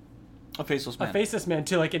back A faceless man. a faceless man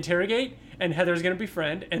to like interrogate, and Heather's going to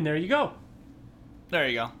befriend, and there you go. There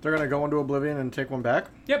you go. They're gonna go into Oblivion and take one back.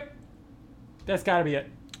 Yep. That's got to be it.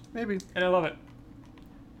 Maybe. And I love it.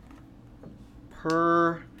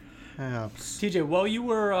 Perhaps. TJ, while you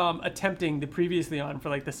were attempting the previously on for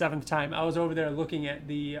like the 7th time, I was over there looking at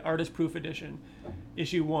the artist proof edition,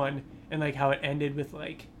 issue 1, and like how it ended with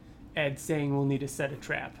like Ed saying we'll need to set a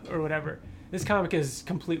trap or whatever. This comic is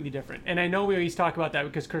completely different, and I know we always talk about that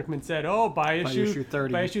because Kirkman said, "Oh, by issue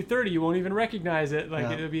 30. by issue 30, you won't even recognize it. Like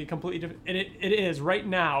Yeah. it'll be a completely different." And it is right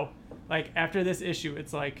now. Like after this issue,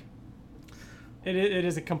 it's like it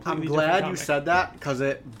is a completely. I'm different glad you comic. said that because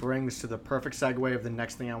it brings to the perfect segue of the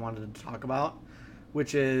next thing I wanted to talk about,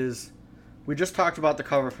 which is we just talked about the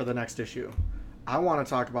cover for the next issue. I want to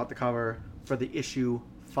talk about the cover for the issue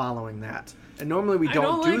following that. And normally we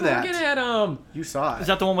don't do like that. looking at You saw it. Is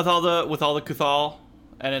that the one with all the Cathal?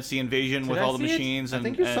 And it's the invasion with I all the see it? machines I and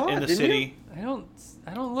think you saw in it, the didn't city. you?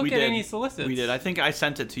 I don't look We at did. any solicits. We did. I think I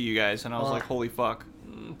sent it to you guys, and I was Oh. like, "Holy fuck!"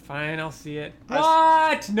 Fine, I'll see it.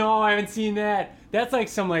 I What? No, I haven't seen that. That's like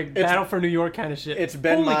some like Battle for New York kind of shit. It's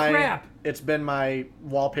been Holy my crap. It's been my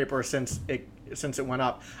wallpaper since it went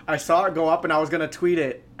up. I saw it go up and I was gonna tweet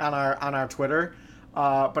it on our Twitter,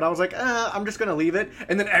 but I was like, I'm just gonna leave it.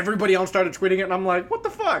 And then everybody else started tweeting it, and I'm like, what the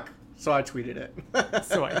fuck? So I tweeted it.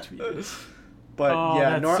 So I tweeted. But Oh,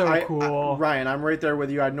 yeah, that's so cool. Ryan, I'm right there with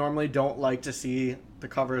you. I normally don't like to see the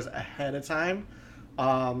covers ahead of time,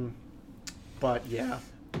 but yeah,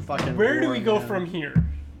 fucking. Where do war, we go man. from here?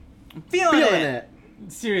 Feeling Feeling it.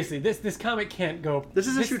 it. Seriously, this comic can't go. This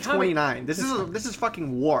is issue comic- 29. This is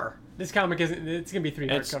fucking war. This comic isn't. It's gonna be 3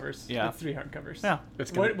 It's- hardcovers. yeah. It's 3 hardcovers. Yeah.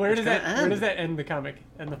 It's Where gonna does that? Where end. does that end the comic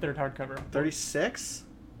and the 3rd hardcover? 36.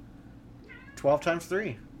 12 times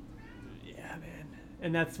 3. Yeah, man.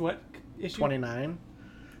 And that's what issue? 29.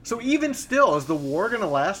 So even still, is the war gonna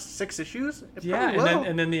last 6 issues? It Yeah, probably will.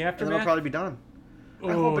 and then the And then aftermath. it'll probably be done. I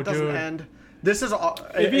Oh, hope it doesn't dude. end. This is all.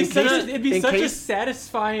 It'd be in such, case- it'd be in such a case-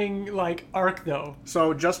 satisfying like arc though.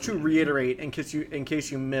 So just to reiterate, in case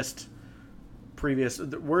you missed previous,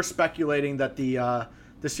 we're speculating that the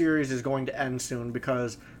series is going to end soon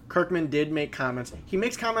because Kirkman did make comments. He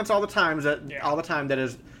makes comments all the time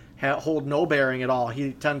that hold no bearing at all.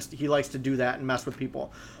 He likes to do that and mess with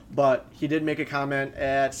people. But he did make a comment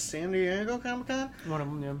at San Diego Comic-Con One of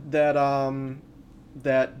them, yeah.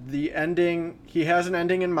 that the ending, he has an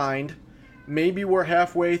ending in mind. Maybe we're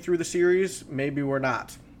halfway through the series, maybe we're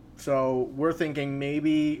not. So we're thinking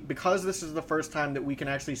maybe because this is the first time that we can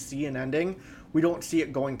actually see an ending, we don't see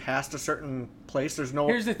it going past a certain place. There's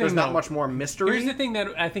Here's the thing, there's not though. much more mystery. Here's the thing that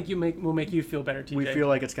I think will make you feel better, TJ. We feel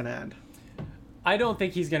like it's going to end. I don't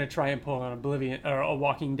think he's gonna try and pull on Oblivion or a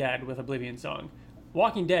Walking Dead with Oblivion Song.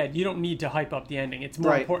 Walking Dead, you don't need to hype up the ending. It's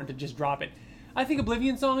more Right. important to just drop it. I think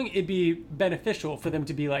Oblivion Song, it'd be beneficial for them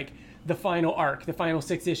to be like the final arc, the final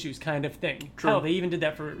 6 issues kind of thing. True. Hell, they even did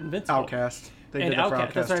that for Invincible. Outcast. They And did it for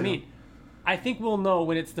Outcast, that's what I too. mean. I think we'll know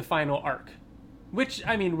when it's the final arc. Which,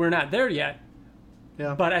 I mean, we're not there yet,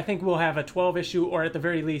 Yeah. but I think we'll have a 12 issue or at the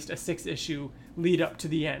very least a 6 issue lead up to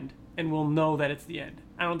the end. And we'll know that it's the end.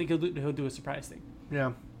 I don't think he'll do a surprise thing.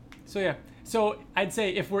 Yeah. So yeah, so I'd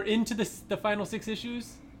say if we're into the final 6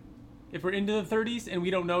 issues, if we're into the 30s and we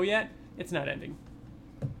don't know yet, it's not ending.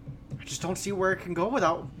 I just don't see where it can go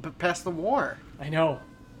without past the war. I know.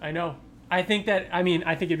 I think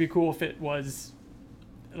it'd be cool if it was,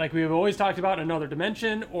 like we've always talked about, another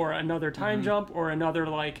dimension or another time jump or another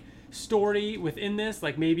like story within this.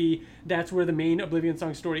 Like maybe that's where the main Oblivion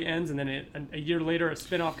Song story ends, and then a year later a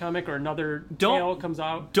spin-off comic or another tale comes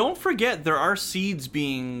out. Don't forget there are seeds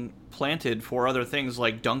being planted for other things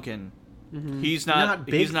like Duncan. He's not. Not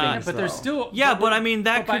big he's not. things, But there's though. still But I mean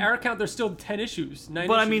that by could. our count there's still 10 issues. 9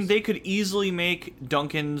 But I issues. mean, they could easily make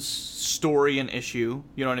Duncan's story an issue.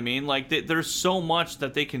 You know what I mean? Like, there's so much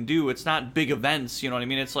that they can do. It's not big events. You know what I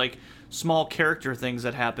mean? It's like small character things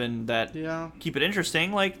that happen that Yeah. keep it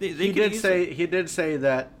interesting. Like they He could did say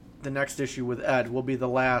that the next issue with Ed will be the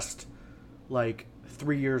last, like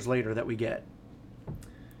 3 years later that we get.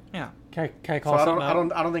 Yeah. Can I So call something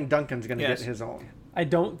out? I don't think Duncan's gonna Yes. get his own.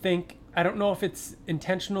 I don't know if it's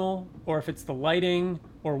intentional or if it's the lighting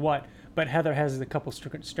or what, but Heather has a couple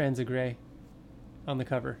strands of gray on the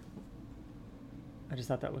cover. I just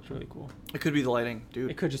thought that looked really cool. It could be the lighting,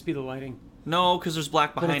 dude. It could just be the lighting, No, because there's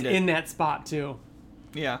black but behind it's it. in that spot too.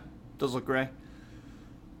 Yeah, does look gray.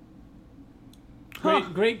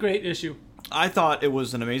 Great issue. I thought it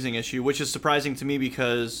was an amazing issue, which is surprising to me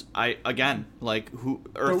because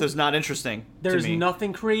Earth is not interesting There's to me.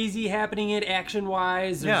 nothing crazy happening in action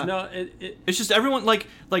wise. There's Yeah. It's just everyone like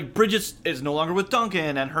Bridget is no longer with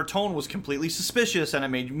Duncan, and her tone was completely suspicious, and it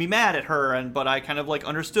made me mad at her. But I kind of like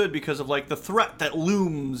understood because of like the threat that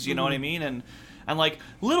looms. You know what I mean? And like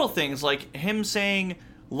little things like him saying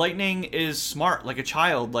lightning is smart, like a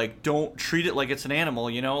child. Like don't treat it like it's an animal.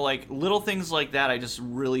 You know, like little things like that. I just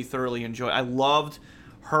really thoroughly enjoy. I loved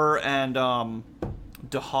her and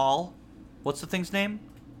DeHaul. What's the thing's name?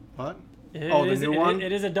 What? It Oh, the is- new one?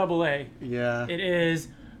 It is a double A. Yeah. It is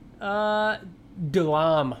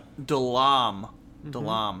Delam. Delam.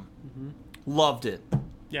 Loved it.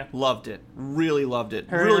 Yeah. Loved it. Really loved it.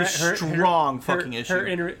 Her really intera- her- strong her- fucking issue. Her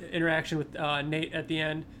interaction with Nate at the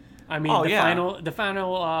end. I mean, Oh, the yeah.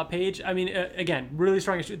 final page. I mean, again, really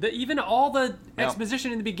strong issue. Even all the Yeah.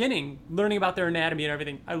 exposition in the beginning, learning about their anatomy and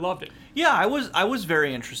everything. I loved it. Yeah, I was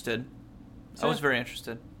very interested. So- I was very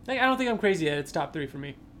interested. Like, I don't think I'm crazy yet. It's top 3 for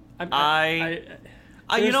me. you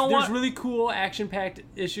There's know what? really cool action-packed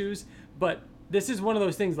issues, but this is one of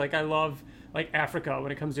those things. Like I love like Africa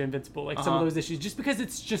when it comes to Invincible. Like some of those issues, just because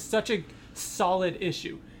it's just such a solid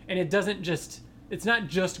issue, and it doesn't just. It's not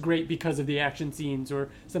just great because of the action scenes or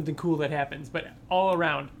something cool that happens, but all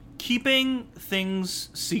around. Keeping things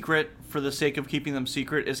secret for the sake of keeping them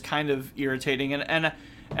secret is kind of irritating, and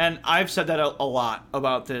I've said that a lot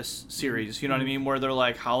about this series. You know what I mean? Where they're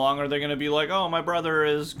like, how long are they going to be like, oh, my brother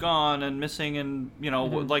is gone and missing, and you know,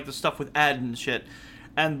 like the stuff with Ed and shit.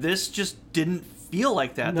 And this just didn't feel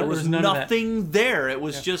like that. No, there was there's none of that. nothing there. It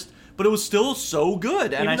was just, but it was still so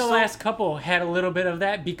good. And Even I the still, last couple had a little bit of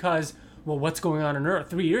that because, well, what's going on Earth?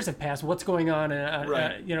 3 years have passed. What's going on,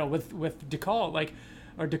 Right. with DeCall,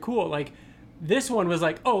 or DeCool. Like, this one was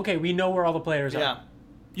like, oh, okay, we know where all the players Yeah. are.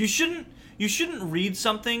 You shouldn't read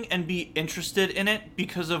something and be interested in it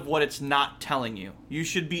because of what it's not telling you. You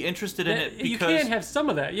should be interested in it because... You can have some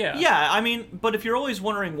of that, yeah. Yeah, I mean, but if you're always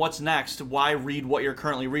wondering what's next, why read what you're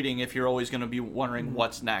currently reading if you're always going to be wondering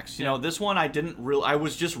what's next? You know, this one I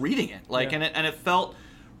was just reading it. Like, and it felt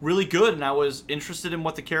really good, and I was interested in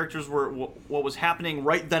what the characters were, what was happening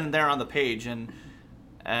right then and there on the page, and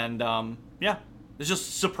yeah. It's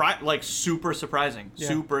just super surprising. Yeah.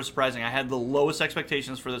 Super surprising. I had the lowest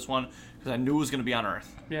expectations for this one because I knew it was going to be on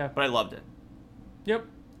Earth. Yeah. But I loved it. Yep.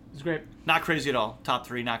 It was great. Not crazy at all. Top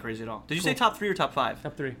 3, not crazy at all. Did you say top 3 or top 5?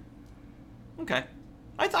 Top 3. Okay.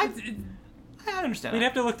 I understand We'd that.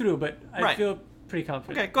 have to look through, but I Right. feel pretty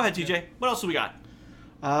confident. Okay, go ahead, TJ. What else do we got?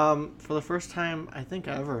 For the first time, I think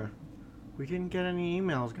ever, we didn't get any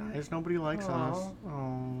emails, guys. Nobody likes us.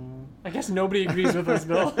 Oh. I guess nobody agrees with us,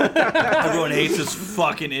 Bill. Everyone hates this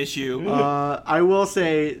fucking issue. I will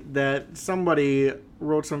say that somebody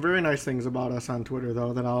wrote some very nice things about us on Twitter,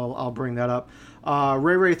 though. That I'll bring that up.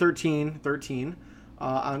 Ray1313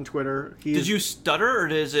 on Twitter. Did you stutter, or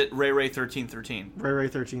is it Ray1313?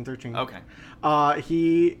 Ray1313.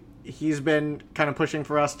 Okay. He's been kind of pushing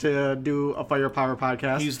for us to do a Firepower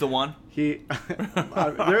podcast. He's the one? There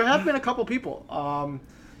have been a couple people.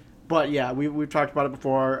 But yeah, we've talked about it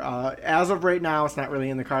before. As of right now, it's not really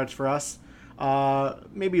in the cards for us.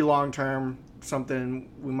 Maybe long term, something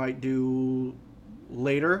we might do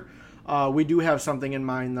later. We do have something in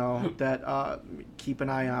mind, though, that keep an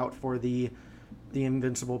eye out for the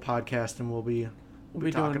Invincible podcast, and we'll be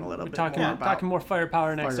talking a little bit more about talking more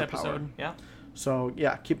Firepower next Firepower. episode. Yeah. So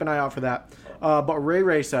yeah, keep an eye out for that. But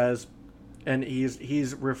Ray says, and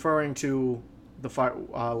he's referring to the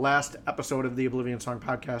last episode of the Oblivion Song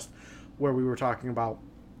podcast where we were talking about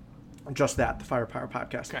just that, the Firepower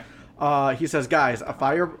podcast. Okay. He says, guys, a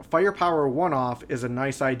Firepower one-off is a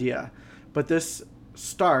nice idea, but this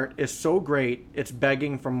start is so great it's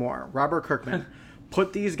begging for more. Robert Kirkman,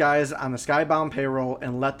 put these guys on the Skybound payroll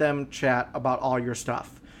and let them chat about all your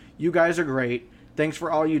stuff. You guys are great. Thanks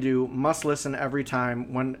for all you do. Must listen every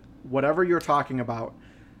time when whatever you're talking about.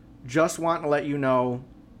 Just want to let you know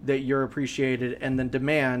that you're appreciated, and the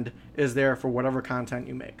demand is there for whatever content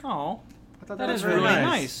you make. Oh, I thought That was is very really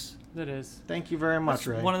nice. That is. Thank you very much,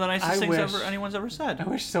 Ray. One of the nicest I things wish- anyone's ever said. I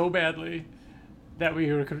wish so badly that we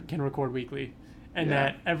can record weekly, and Yeah.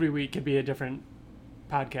 that every week could be a different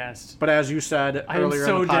podcast. But as you said I'm earlier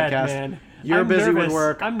so in the podcast, dead, man. you're I'm busy nervous. with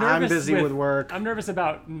work. I'm I'm nervous busy with work. I'm nervous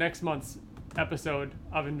about next month's episode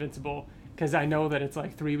of Invincible because I know that it's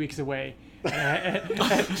like 3 weeks away, and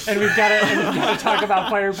we've got to talk about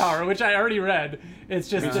Firepower, which I already read. It's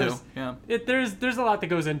just Me too. Yeah. there's a lot that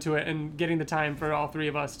goes into it, and getting the time for all three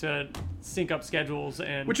of us to sync up schedules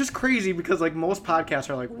and Which is crazy because like most podcasts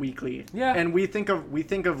are like weekly. Yeah. And we think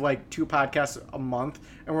of like 2 podcasts a month,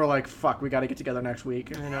 and we're like, fuck, we got to get together next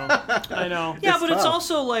week. I know. Yeah, It's but it's tough.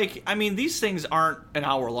 also like, I mean, these things aren't an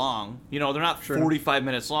hour long. You know, they're not 45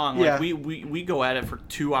 minutes long. Like, Yeah. we go at it for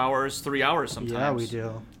 2 hours, 3 hours sometimes. Yeah, we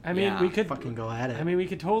do. I mean, Yeah. we could Fucking go at it. I mean, we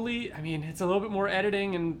could totally. I mean, it's a little bit more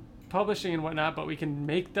editing and publishing and whatnot, but we can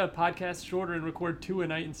make the podcast shorter and record 2 a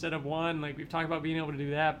night instead of 1. Like we've talked about being able to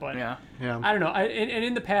do that, but Yeah. yeah. I don't know. And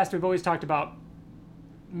in the past, we've always talked about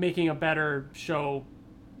making a better show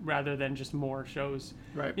rather than just more shows.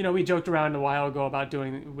 Right. You know, we joked around a while ago about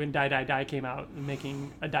doing when Die Die Die came out and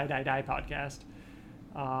making a Die Die Die podcast.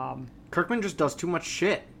 Kirkman just does too much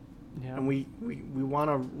shit. Yeah. And we want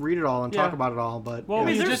to read it all and Yeah. talk about it all, but Well, yeah,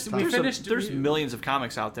 we it's just- tough. we There's, finished- there's we- millions of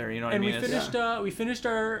comics out there, you know what And I mean? we finished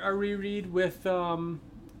our reread with in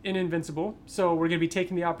Invincible, so we're gonna be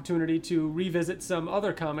taking the opportunity to revisit some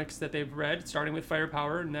other comics that they've read, starting with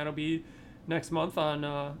Firepower, and that'll be next month on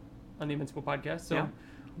the Invincible podcast. So Yeah.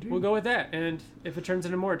 we'll go with that, and if it turns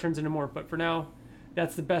into more, it turns into more. But for now,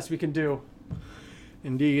 that's the best we can do.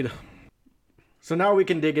 Indeed. So now we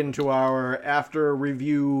can dig into our after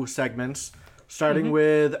review segments, starting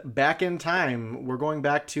with Back in Time. We're going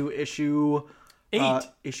back to issue 8.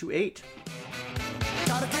 Issue 8.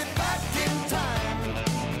 Gotta get back in time.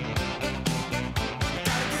 Gotta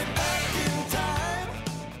get back in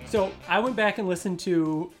time. So I went back and listened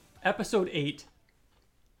to episode 8,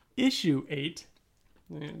 issue 8.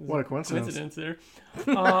 What a coincidence. There.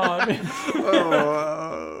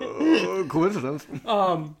 Coincidence.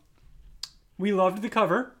 We loved the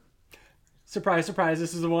cover. Surprise, surprise.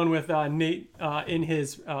 This is the one with Nate in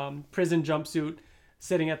his prison jumpsuit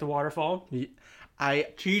sitting at the waterfall.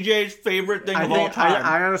 TJ's favorite thing I of all think time.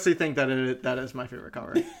 I honestly think that that is my favorite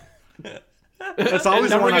cover. It's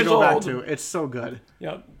always the never one I gets go back old. to. It's so good.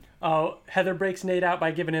 Yep. Heather breaks Nate out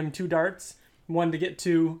by giving him 2 darts. one to get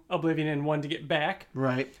to Oblivion and one to get back.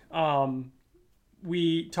 Right.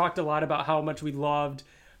 We talked a lot about how much we loved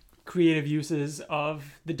creative uses of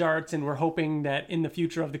the darts, and we're hoping that in the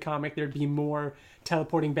future of the comic there'd be more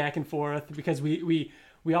teleporting back and forth, because we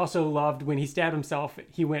also loved when he stabbed himself,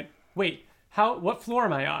 he went, wait, what floor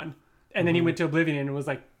am I on? And then he went to Oblivion and was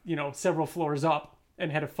like, several floors up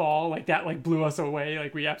and had a fall. Like that like blew us away.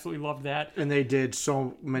 Like we absolutely loved that. And they did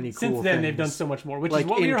so many cool Since then things. they've done so much more, which like is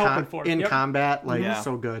what we were hoping for. In Yep. combat,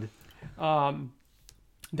 so good.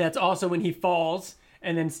 That's also when he falls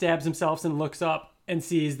and then stabs himself and looks up and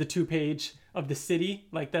sees the 2-page of the city,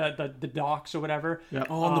 like the docks or whatever. Yep.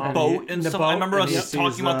 Oh, on the boat and the stuff. boat, I remember and us he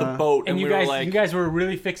talking sees, about the boat, And we you were guys, like, you guys were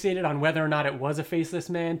really fixated on whether or not it was a faceless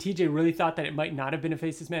man. TJ really thought that it might not have been a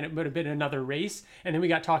faceless man. It would have been another race. And then we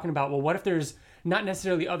got talking about, well, what if there's not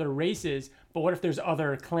necessarily other races, but what if there's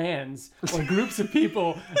other clans or groups of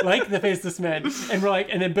people like the faceless men? And we're like,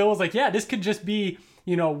 and then Bill was like, yeah, this could just be,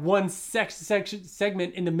 one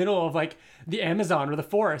segment in the middle of like the Amazon or the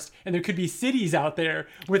forest, and there could be cities out there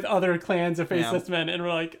with other clans of faceless men. And we're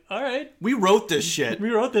like, all right, we wrote this shit. we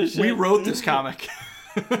wrote this shit. We wrote this comic.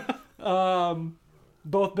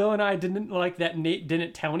 Both Bill and I didn't like that Nate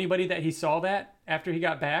didn't tell anybody that he saw that after he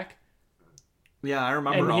got back. Yeah, I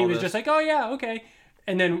remember And all he was this. just like, oh yeah, okay.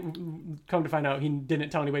 And then come to find out he didn't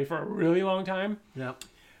tell anybody for a really long time. Yep.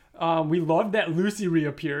 We loved that Lucy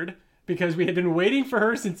reappeared because we had been waiting for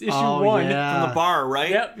her since issue Oh, 1. yeah. From the bar, right?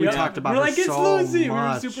 Yep. We talked about We're her like, it's so Lucy.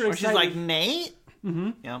 much. We were super Where excited. she's like, Nate? Mm-hmm.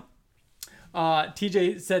 Yep.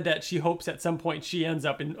 TJ said that she hopes at some point she ends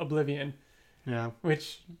up in Oblivion, Yeah.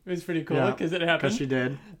 which was pretty cool because it happened. Because she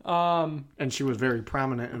did. And she was very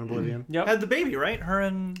prominent in Oblivion. Yep. Had the baby, right? Her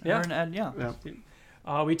and Yeah. Ed, yeah.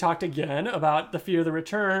 Yeah. We talked again about the Fear the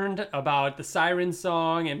Returned, about the Siren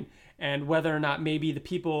Song, and whether or not maybe the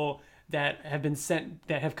people that have been sent,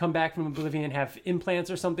 that have come back from Oblivion, have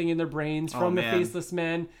implants or something in their brains from the man. Faceless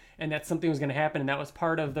Men, and that something was going to happen, and that was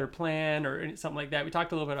part of their plan or something like that. We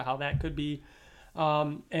talked a little bit about how that could be.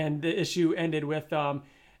 And the issue ended with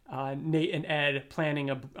Nate and Ed planning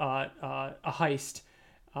a heist.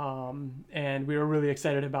 And we were really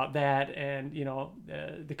excited about that, and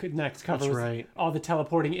the next cover That's was right. all the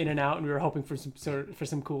teleporting in and out, and we were hoping for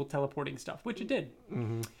some cool teleporting stuff, which it did.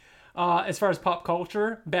 Mm-hmm. As far as pop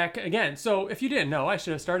culture, back again. So if you didn't know, I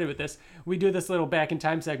should have started with this. We do this little back in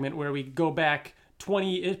time segment where we go back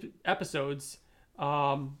 20 episodes.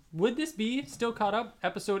 Would this be still caught up?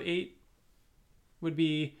 Episode 8 would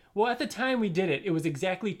be, well, at the time we did it, it was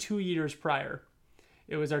exactly 2 years prior.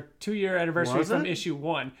 It was our 2-year anniversary Was from it? issue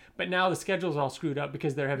 1. But now the schedule's all screwed up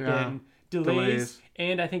because there have Yeah. been delays,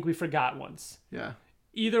 and I think we forgot once. Yeah.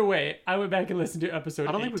 Either way, I went back and listened to episode 8.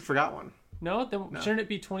 I don't think we forgot one. No? Then shouldn't it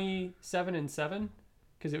be 27 and 7?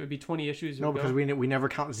 Because it would be 20 issues. No, because we never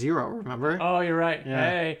count 0, remember? Oh, you're right. Yeah.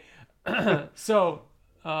 Hey. So,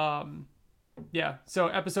 yeah. So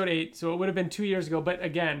episode 8. So it would have been 2 years ago. But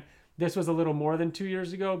again, this was a little more than 2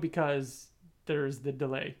 years ago because there's the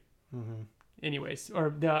delay. Mm-hmm. Anyways,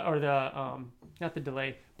 or the not the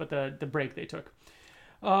delay, but the break they took.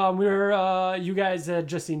 You guys had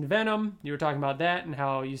just seen Venom. You were talking about that and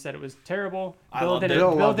how you said it was terrible. I loved it.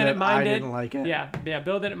 Bill loved didn't it. mind I it. didn't like it. Yeah.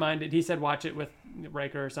 Bill didn't mind it. He said watch it with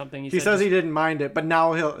Riker or something. He says he didn't mind it, but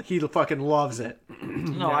now he fucking loves it.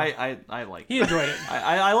 No, I like he enjoyed it.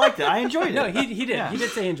 I liked it. I enjoyed it. No, he did. Yeah. He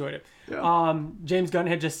did say he enjoyed it. Yeah. James Gunn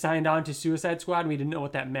had just signed on to Suicide Squad, and we didn't know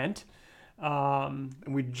what that meant. And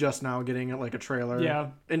we just now getting it like a trailer. Yeah.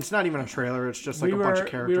 And it's not even a trailer. It's just like a bunch of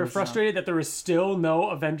characters. We were frustrated that there was still no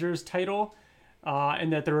Avengers title,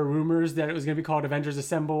 and that there were rumors that it was going to be called Avengers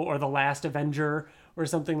Assemble or The Last Avenger or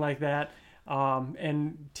something like that.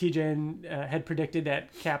 And TJ had predicted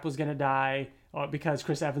that Cap was going to die because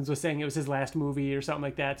Chris Evans was saying it was his last movie or something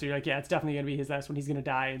like that. So you're like, yeah, it's definitely going to be his last one. He's going to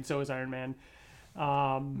die, and so is Iron Man.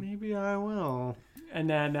 Maybe I will. And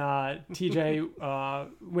then TJ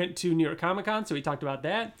went to New York Comic Con, so we talked about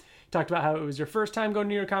that. Talked about how it was your first time going to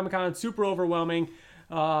New York Comic Con, super overwhelming.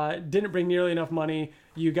 Didn't bring nearly enough money.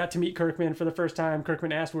 You got to meet Kirkman for the first time.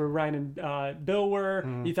 Kirkman asked where Ryan and Bill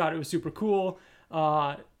were. He thought it was super cool.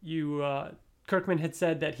 Kirkman had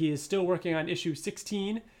said that he is still working on issue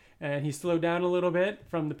 16, and he slowed down a little bit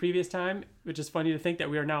from the previous time, which is funny to think that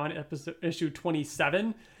we are now on issue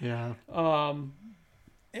 27. Yeah.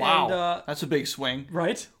 Wow, And, that's a big swing.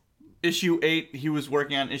 right? Issue 8, he was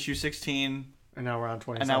working on issue 16, And now we're on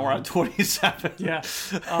 27. and now we're on 27. Yeah.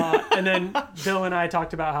 And then Bill and I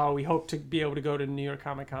talked about how we hope to be able to go to New York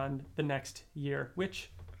Comic Con the next year, which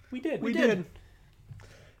we did. We did.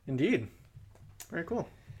 Indeed. Very cool.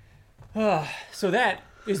 So that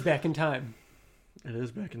is back in time. It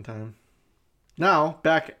is back in time. Now,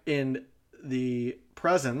 back in the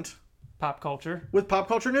present Pop culture. with pop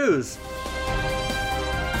culture news.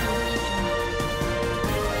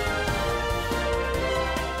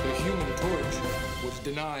 The Human Torch was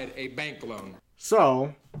denied a bank loan.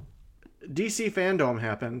 So, DC Fandom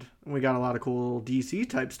happened, and we got a lot of cool DC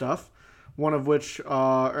type stuff. One of which,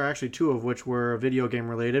 or actually two of which were video game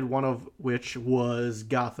related. One of which was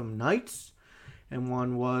Gotham Knights, and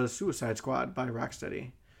one was Suicide Squad by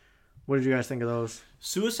Rocksteady. What did you guys think of those?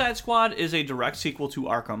 Suicide Squad is a direct sequel to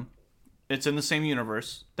Arkham. It's in the same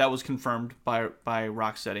universe. That was confirmed by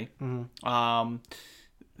Rocksteady. Mm-hmm.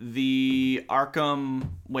 The Arkham,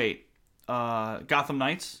 Gotham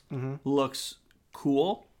Knights looks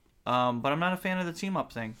cool, but I'm not a fan of the team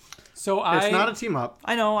up thing. So It's not a team up.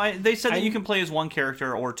 I know. They said that you can play as one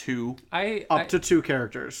character or two. Up to two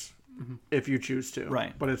characters, if you choose to.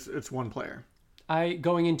 Right. But it's one player.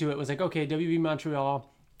 Going into it was like, okay, WB Montreal,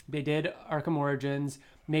 they did Arkham Origins.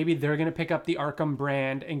 Maybe they're going to pick up the Arkham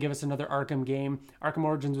brand and give us another Arkham game. Arkham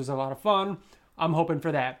Origins was a lot of fun. I'm hoping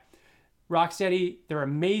for that. Rocksteady, they're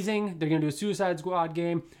amazing. They're going to do a Suicide Squad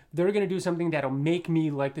game. They're going to do something that'll make me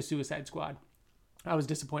like the Suicide Squad. I was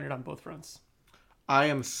disappointed on both fronts. I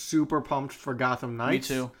am super pumped for Gotham Knights.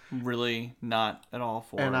 Me too. Really not at all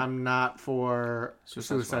for. And I'm not for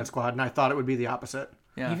Suicide Squad. And I thought it would be the opposite.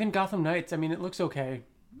 Yeah. Even Gotham Knights, I mean, it looks okay.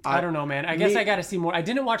 I don't know, man. I guess I got to see more. I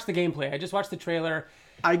didn't watch the gameplay. I just watched the trailer.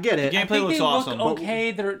 I get it. The gameplay I think looks they awesome. look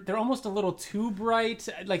okay. They're almost a little too bright.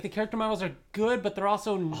 Like the character models are good, but they're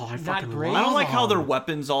also I not fucking great. I don't like how their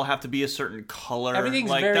weapons all have to be a certain color. Everything's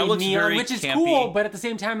like, very that looks neon, very which is campy. cool, but at the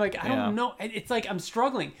same time, like I Yeah. don't know. It's like I'm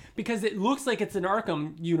struggling because it looks like it's an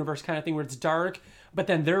Arkham universe kind of thing where it's dark, but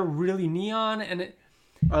then they're really neon, and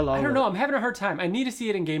I don't know. I'm having a hard time. I need to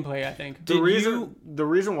see it in gameplay. I think. The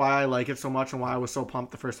reason why I like it so much and why I was so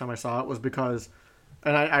pumped the first time I saw it was because,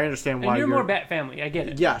 and I understand why And you're more Bat Family. I get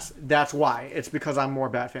it. Yes, that's why. It's because I'm more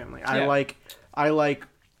Bat Family. I like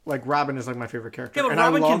Robin is like my favorite character. Yeah, but and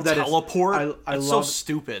Robin I love can that teleport. I It's love, so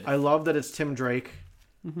stupid. I love that it's Tim Drake.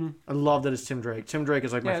 I love that it's Tim Drake. Tim Drake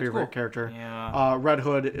is like my it's favorite cool. character. Yeah. Red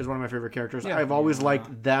Hood is one of my favorite characters. I've always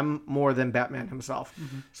liked them more than Batman himself.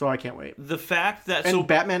 So I can't wait. The fact that And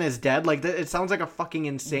Batman is dead. Like it sounds like a fucking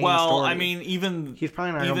insane story. I mean, even He's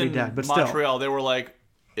probably not gonna be dead, but Montreal, they were like,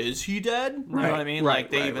 "Is he dead?" You know what I mean? Right,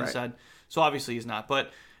 Like they even said. So obviously he's not.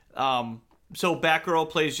 But so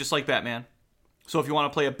Batgirl plays just like Batman. So if you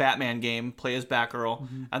want to play a Batman game, play as Batgirl,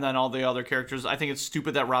 and then all the other characters. I think it's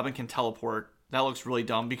stupid that Robin can teleport. That looks really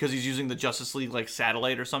dumb because he's using the Justice League like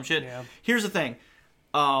satellite or some shit. Yeah. Here's the thing,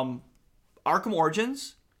 Arkham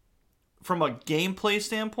Origins, from a gameplay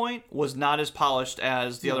standpoint, was not as polished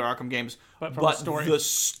as the other Arkham games. But from a story. The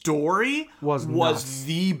story Was nuts.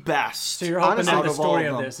 the best. So you're hoping Honestly, that out the of all story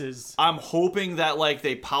of of them, this is. I'm hoping that like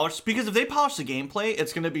they polish, because if they polish the gameplay,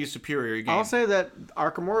 it's going to be a superior game. I'll say that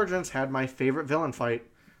Arkham Origins had my favorite villain fight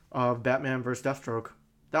of Batman versus Deathstroke.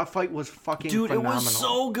 That fight was fucking phenomenal. It was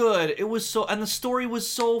so good. It was so, and the story was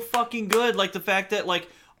so fucking good. Like the fact that like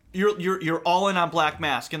you're all in on Black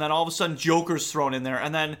Mask, and then all of a sudden Joker's thrown in there,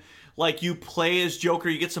 and then like you play as Joker,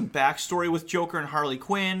 you get some backstory with Joker and Harley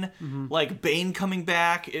Quinn, like Bane coming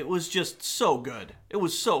back. It was just so good.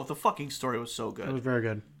 The fucking story was so It good. was very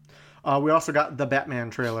good. We also got the Batman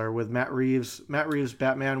trailer with Matt Reeves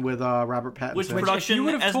Batman with Robert Pattinson. Which If you production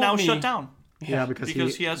would've has told now me- shut down. yeah, because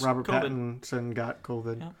he has Robert COVID. Pattinson got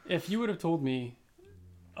COVID. If you would have told me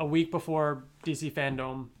a week before DC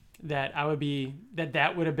Fandom that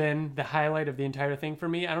that would have been the highlight of the entire thing for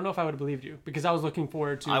me, I don't know if I would have believed you, because I was looking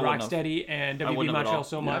forward to I wouldn't have. Rocksteady and I WB wouldn't have at all. Montreal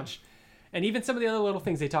so much. And even some of the other little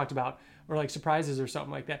things they talked about were like surprises or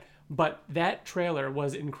something like that. But that trailer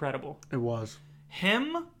was incredible. It was.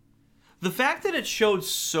 The fact that it showed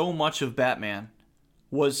so much of Batman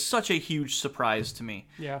was such a huge surprise to me.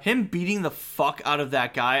 Yeah. Him beating the fuck out of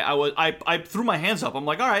that guy, I threw my hands up. I'm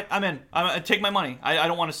like, all right, I'm in. I take my money. I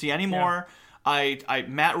don't want to see any more.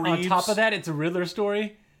 Matt Reeves. On top of that, it's a Riddler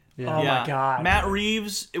story. Yeah. Oh my god. Matt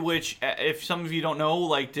Reeves, which if some of you don't know,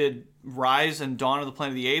 like did Rise and Dawn of the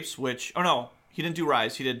Planet of the Apes, he didn't do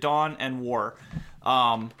Rise. He did Dawn and War.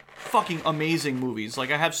 Fucking amazing movies.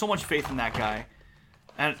 Like I have so much faith in that guy.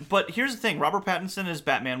 But here's the thing, Robert Pattinson as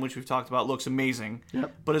Batman, which we've talked about, looks amazing.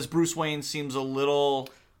 Yep. But as Bruce Wayne seems a little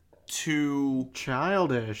too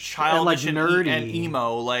Childish and, like, nerdy and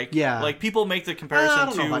emo. Like, Yeah. like people make the comparison I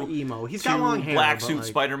don't know to about emo. He's to got long hair, Black but, Suit like,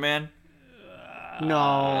 Spider-Man.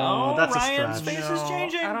 No, that's Ryan's a stretch. face is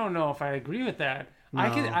changing. I don't know if I agree with that.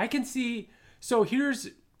 I can see. So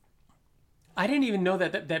I didn't even know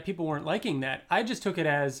that people weren't liking that. I just took it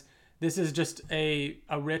as this is just a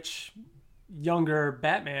rich, younger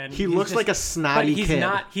Batman. He looks like a snotty but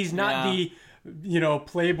kid. He's not Yeah. the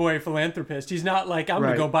playboy philanthropist. He's not like, I'm Right.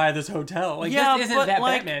 gonna go buy this hotel. Like, Yeah, this isn't but, that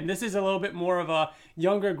like- Batman. This is a little bit more of a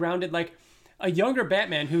younger, grounded, like a younger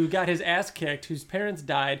Batman who got his ass kicked, whose parents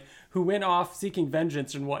died, who went off seeking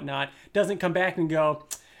vengeance and whatnot, doesn't come back and go,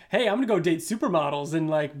 hey, I'm gonna go date supermodels and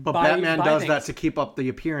like But buy Batman buy does things. that to keep up the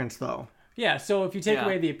appearance, though. Yeah, so if you take Yeah.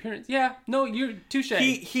 away the appearance, you're touche.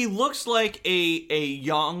 He looks like a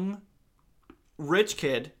young, rich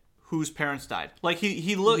kid whose parents died. Like he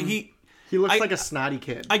He looks I- like a snotty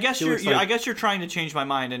kid. I guess He you're looks like- I guess you're trying to change my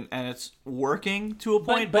mind and it's working to a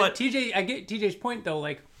point, but TJ, I get TJ's point though.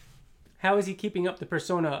 Like, how is he keeping up the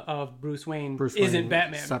persona of Bruce Wayne? Bruce isn't Wayne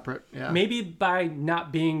Batman separate? Yeah, Maybe by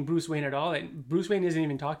not being Bruce Wayne at all, and Bruce Wayne isn't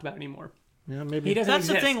even talked about anymore. yeah, maybe. He doesn't that's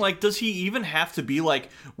exist. the thing. Like, does he even have to be like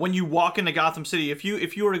when you walk into Gotham City? If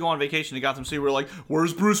you were to go on vacation to Gotham City, we're like,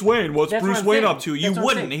 "Where's Bruce Wayne? What's That's Bruce what I'm Wayne saying. up to?" You That's what I'm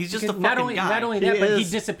wouldn't. saying. He's just a Because fucking not only, guy. Not only He that, but he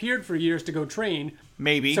is. disappeared for years to go train.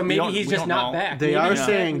 Maybe. So We maybe don't- he's we just don't not know. back. They Maybe are he's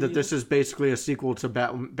saying back. that this is basically a sequel to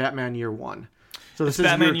Batman Year One. So this is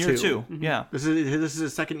Batman year year 2. two. Yeah. This is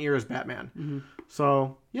his second year as Batman.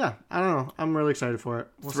 So yeah, I don't know. I'm really excited for it.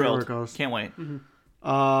 We'll see where Thrilled. it goes. Can't wait.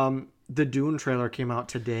 The Dune trailer came out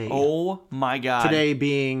today. Oh my god. Today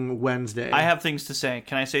being Wednesday. I have things to say.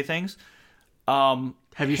 Can I say things? Have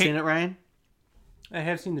you seen it, Ryan? I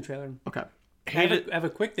have seen the trailer. Okay. Hated. I have a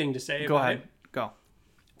quick thing to say. Go about ahead. it. Go.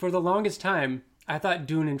 For the longest time, I thought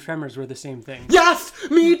Dune and Tremors were the same thing. Yes,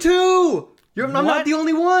 me too. I'm What? not the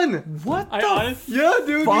only one. What I the? honestly, Yeah,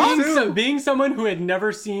 dude. Me too. being someone who had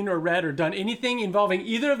never seen or read or done anything involving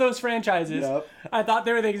either of those franchises, Yep. I thought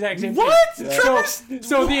they were the exact same What? thing. Tremors?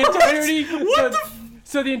 So the entirety. What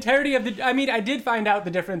so the entirety of the. I mean, I did find out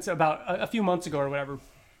the difference about a few months ago or whatever.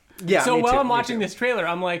 Yeah. So me while too, I'm me watching too. this trailer,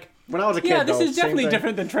 I'm like, when I was a kid, yeah, this though, is same definitely thing.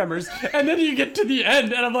 different than Tremors. And then you get to the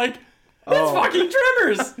end, and I'm like, that's fucking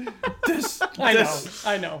Tremors.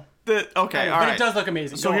 I know. Okay. All But right. it does look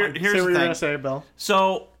amazing. So Go here, on. here's Say what the you're thing. gonna say, Bill.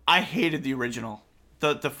 So I hated the original.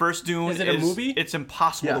 The first Dune Is it a movie? It's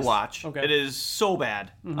impossible Yes. to watch. Okay. It is so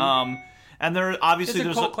bad. And there obviously It's a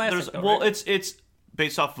there's cult classic, though, well right? it's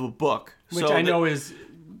based off of a book. Which so I know is.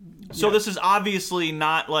 So this is obviously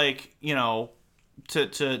not like,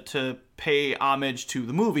 to pay homage to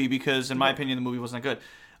the movie because in my opinion the movie wasn't good.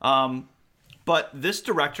 But this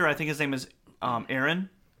director, I think his name is Aaron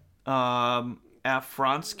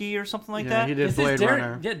Afronsky or something like Yeah, that. he did This Blade is Darren,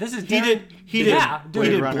 Runner. Yeah, this is He Darren, did. He yeah, did. dude. He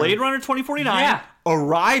did Runner. Blade Runner 2049. Yeah.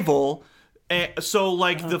 Arrival. So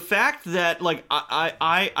like the fact that like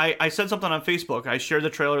I said something on Facebook. I shared the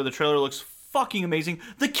trailer. The trailer looks fucking amazing.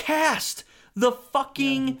 The cast, the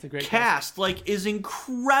fucking it's a great cast, like is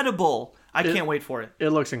incredible. I can't wait for it. It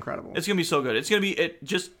looks incredible. It's gonna be so good. It's gonna be it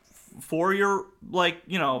just for your like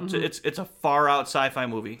it's a far out sci-fi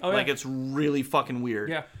movie. Oh, yeah. Like it's really fucking weird.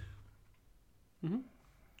 Yeah.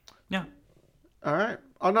 Yeah. All right.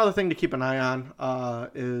 Another thing to keep an eye on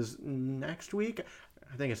is next week.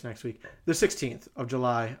 I think it's next week, the 16th of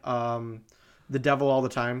July. The Devil All the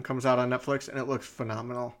Time comes out on Netflix, and it looks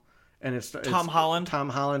phenomenal. And it's Tom Holland? Tom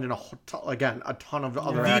Holland, and a ton of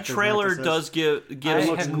other The actors and trailer actresses. does give I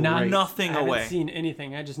looks have not great. nothing I haven't away. seen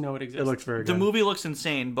anything. I just know it exists. It looks very The good. movie looks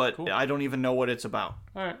insane, but I don't even know what it's about.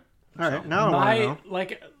 All right. All right, now I want to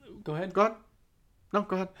know. Go ahead. Go ahead. No,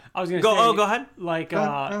 go ahead. I was gonna Go- say. oh, go ahead. Like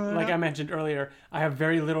ahead. like I mentioned earlier, I have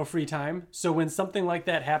very little free time. So when something like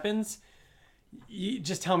that happens, you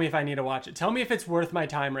just tell me if I need to watch it. Tell me if it's worth my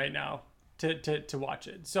time right now to watch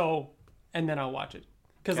it. So, and then I'll watch it.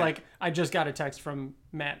 Because like I just got a text from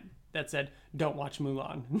Matt that said, "Don't watch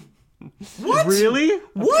Mulan." What? Really?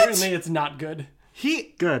 Apparently, it's not good.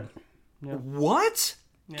 He Good. what?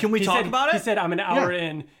 Can we He talk said- about it? He said, "I'm an hour Yeah.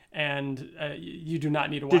 in, and you do not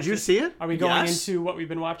need to watch it." Did you see it? Are we going Yes. into what we've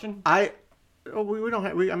been watching? We don't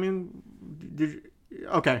have. I mean, did you?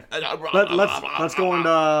 Okay. Let's go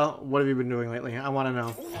into what have you been doing lately? I want to know.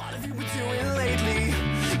 What have you been doing lately?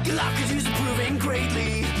 Your life could use improving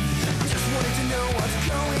greatly. Just wanted to know what's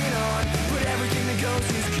going on, but everything that goes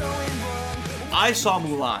is going wrong. I saw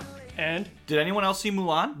Mulan. And Did anyone else see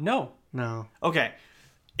Mulan? no, No. Okay.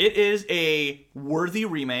 It is a worthy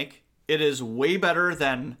remake. It is way better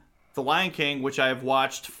than The Lion King, which I have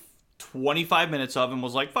watched 25 minutes of and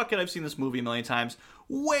was like, fuck it, I've seen this movie a million times.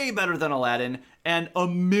 Way better than Aladdin, and a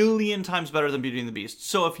million times better than Beauty and the Beast.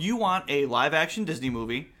 So if you want a live-action Disney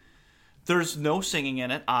movie, there's no singing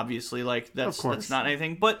in it, obviously. Like, that's not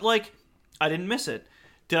anything. But, like, I didn't miss it.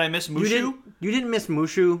 Did I miss Mushu? You didn't miss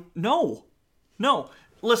Mushu? No.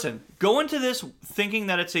 Listen, go into this thinking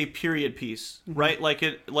that it's a period piece, right? Like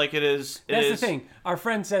it is. that's the thing. Our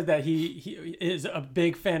friend said that he is a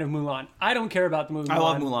big fan of Mulan. I don't care about the movie Mulan. I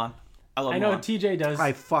love Mulan. I know TJ does.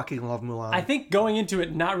 I fucking love Mulan. I think going into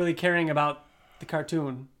it not really caring about the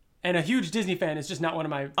cartoon, and a huge Disney fan. It's just not one of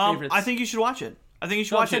my favorites. I think you should watch it. I think you should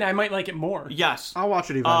So I'm watch saying it. I might like it more. Yes. I'll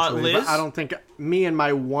watch it eventually, Liz? but I don't think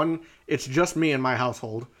it's just me and my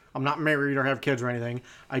household. I'm not married or have kids or anything.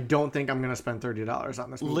 I don't think I'm going to spend $30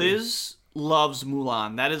 on this movie. Liz loves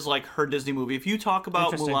Mulan. That is like her Disney movie. If you talk about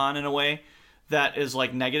Interesting. Mulan in a way that is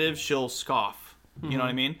like negative, she'll scoff. You know what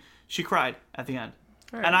I mean? She cried at the end.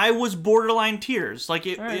 Right. And I was borderline tears. Like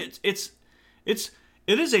right. it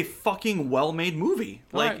is a fucking well-made movie.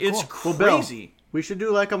 Like right, it's cool. Well, Bill, crazy. we should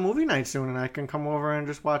do like a movie night soon, and I can come over and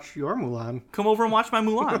just watch your Mulan. Come over and watch my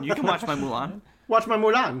Mulan. You can watch my Mulan. Watch my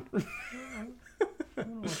Mulan.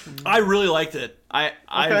 I really liked it. I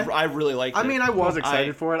Okay. really liked it. I mean, I was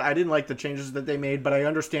excited for it. I didn't like the changes that they made, but I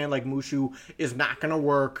understand like Mushu is not going to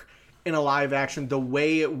work in a live action the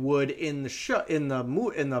way it would in the show in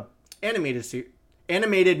the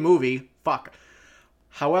animated movie. Fuck.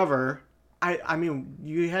 However, I mean,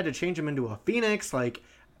 you had to change him into a phoenix. Like,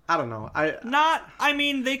 I don't know. I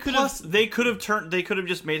mean, they could Plus- have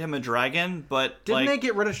just made him a dragon, but Didn't like, they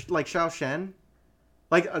get rid of like Shao Shen?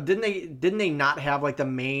 Like, didn't they not have like the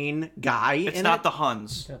main guy it's in not it? the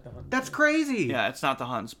Huns. That's crazy. Yeah, it's not the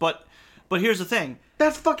Huns. But here's the thing.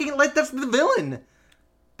 That's fucking like that's the villain.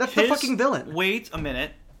 That's the His- fucking villain. Wait a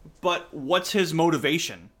minute. But what's his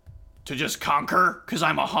motivation? To just conquer? Because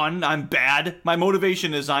I'm a Hun? I'm bad? My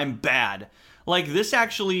motivation is I'm bad. Like, this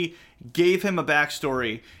actually gave him a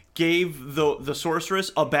backstory, gave the sorceress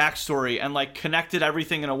a backstory, and, like, connected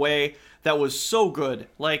everything in a way that was so good.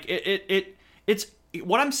 Like, it's...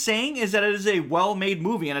 What I'm saying is that it is a well-made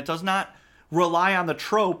movie, and it does not rely on the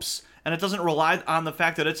tropes, and it doesn't rely on the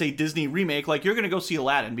fact that it's a Disney remake. Like, you're going to go see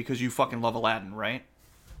Aladdin because you fucking love Aladdin, right?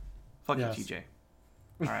 Fuck Yes. you, TJ.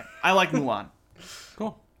 All right. I like Mulan.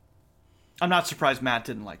 Cool. I'm not surprised Matt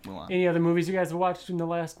didn't like Mulan. Any other movies you guys have watched in the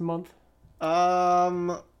last month?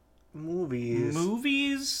 Movies.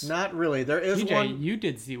 Movies? Not really. There is TJ, one. you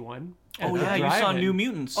did see one. Oh, at the yeah, you saw drive-in. New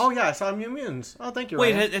Mutants. Oh yeah, I saw New Mutants. Oh, thank you.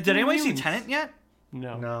 Wait, Ryan. did anybody see Mutants. Tenet yet?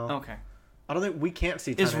 No. No. Okay. I don't think we can't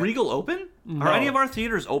see. Is Tenet. Regal open? No. Are any of our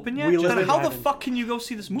theaters open yet? We live Then in how the drive-in. fuck can you go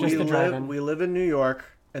see this movie? Just the drive-in. We live in New York,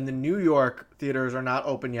 and the New York theaters are not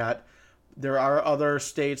open yet. There are other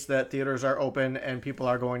states that theaters are open and people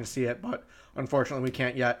are going to see it, but unfortunately we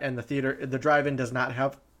can't yet. And the drive-in does not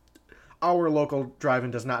have. Our local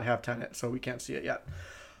drive-in does not have Tenet, so we can't see it yet.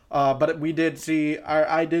 But we did see.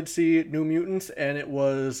 I did see New Mutants, and it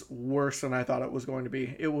was worse than I thought it was going to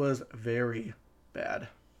be. It was very bad.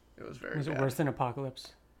 It was very Was it bad. worse than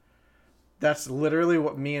Apocalypse? That's literally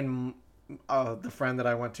what me and the friend that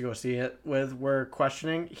I went to go see it with were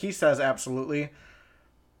questioning. He says absolutely.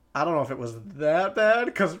 I don't know if it was that bad,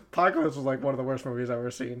 because Apocalypse was like one of the worst movies I've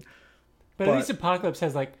ever seen. But at least Apocalypse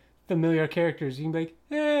has like familiar characters. You can be like,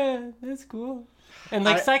 yeah, that's cool. And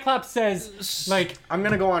like Cyclops says, like, I'm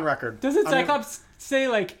gonna go on record. doesn't Cyclops say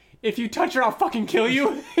like, if you touch her, I'll fucking kill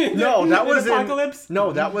you? No, that was in Apocalypse.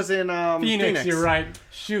 No, that was in Phoenix. You're right.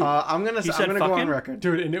 Shoot, I'm gonna said go fucking? on record.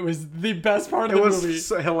 dude, and it was the best part of It the was movie.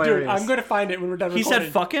 so hilarious. Dude, I'm gonna find it when we're done. He recording.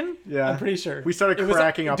 said fucking? Yeah, I'm pretty sure. We started It was-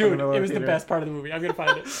 cracking up in the Dude, middle of it the was the theater. best part of the movie. I'm gonna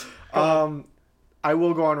find it. I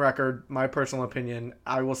will go on record. My personal opinion.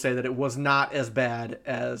 I will say that it was not as bad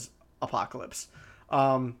as Apocalypse.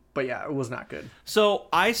 But yeah, it was not good. So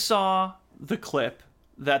I saw the clip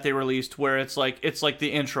that they released where it's like the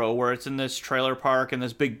intro where it's in this trailer park and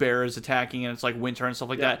this big bear is attacking and it's like winter and stuff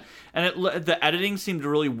like that. And the editing seemed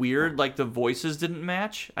really weird. Like the voices didn't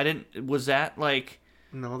match. Was that like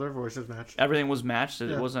No, their voices matched. everything was matched?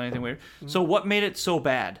 It Yeah. wasn't anything weird. So what made it so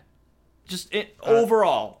bad? Just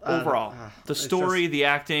overall, the it's story, the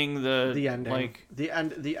acting, The ending, like the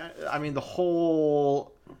end, I mean, the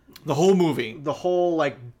whole movie.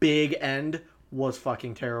 like big end was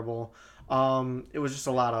fucking terrible. It was just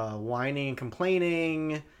a lot of whining and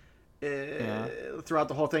complaining throughout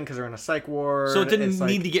the whole thing because they're in a psych ward. So it didn't It's like-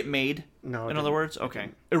 need to get made. No, it In other didn't. words, okay,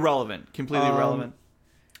 irrelevant, completely irrelevant.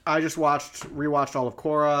 I just rewatched all of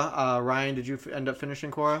Korra. Ryan, did you end up finishing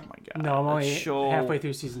Korra? Oh my God, No, I'm that only show- halfway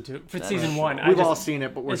through season 2. For season 1, We've all seen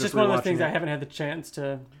it, but we're it's just just one of those rewatching things it. I haven't had the chance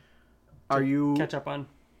to Are you catch up on.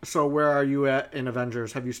 So where are you at in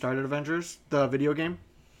Avengers? Have you started Avengers, the video game?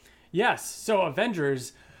 Yes. So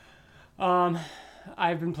Avengers,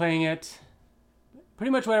 I've been playing it pretty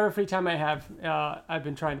much whatever free time I have. I've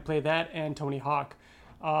been trying to play that and Tony Hawk.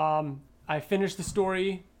 I finished the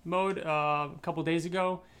story mode a couple days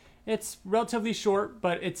ago. It's relatively short,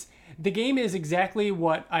 but the game is exactly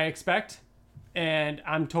what I expect, and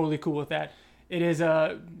I'm totally cool with that. It is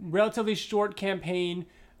a relatively short campaign.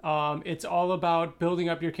 It's all about building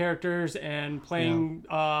up your characters and playing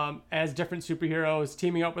as different superheroes,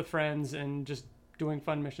 teaming up with friends, and just doing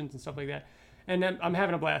fun missions and stuff like that. and I'm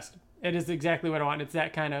having a blast. It is exactly what I want. It's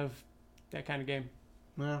that kind of game.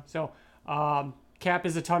 Yeah. So, Cap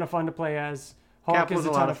is a ton of fun to play as. Hulk Cap is was a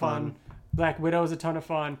a ton lot of of fun. fun. Black Widow is a ton of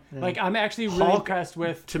fun. Like, I'm actually really Hulk, impressed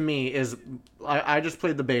with. To me, is I just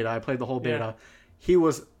played the beta. I played the whole beta. He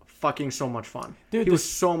was fucking so much fun. Dude, he was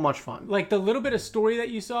so much fun. Like, the little bit of story that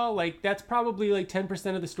you saw, like, that's probably like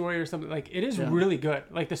 10% of the story or something. Like, it is really good.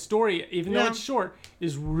 Like, the story, even though it's short,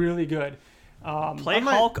 is really good. Play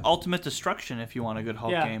Hulk Ultimate Destruction if you want a good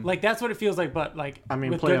Hulk game. Like, that's what it feels like, but like, I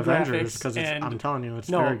mean, with play good Avengers graphics because and I'm telling you, it's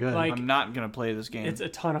no, very good. like, I'm not gonna play this game. it's a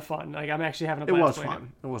ton of fun. Like, I'm actually having a it blast was playing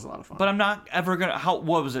fun. It was a lot of fun. but I'm not ever gonna.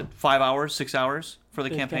 What was it? 5 hours, 6 hours for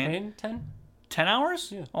the campaign? 10? 10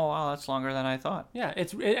 hours? Yeah. Oh wow, that's longer than I thought. Yeah,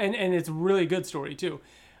 and it's a really good story too.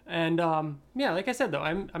 And yeah, like I said though,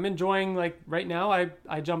 I'm enjoying, like, right now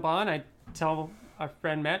I jump on, I tell our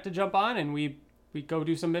friend Matt to jump on, and we go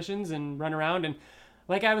do some missions and run around. And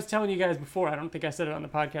like I was telling you guys before, I don't think I said it on the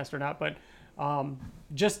podcast or not, but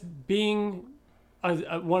just being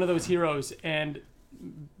one of those heroes, and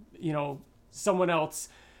you know, someone else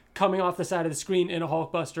coming off the side of the screen in a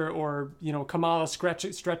Hulkbuster, or, you know, Kamala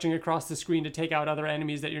stretching across the screen to take out other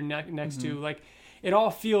enemies that you're next to, like, it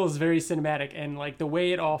all feels very cinematic, and like the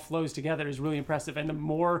way it all flows together is really impressive. And the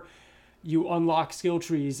more you unlock skill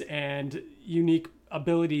trees and unique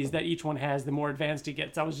abilities that each one has, the more advanced it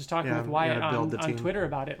gets. I was just talking with Wyatt on Twitter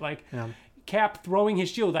about it. Like, Cap throwing his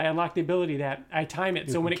shield, I unlocked the ability that I time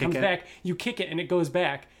it, so when it comes back, you kick it and it goes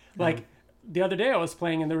back. Like, the other day I was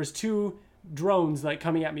playing, and there was 2 drones like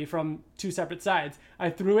coming at me from 2 separate sides. I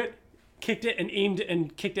threw it, kicked it, and aimed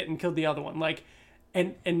and kicked it and killed the other one. Like,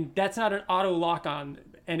 and that's not an auto lock on,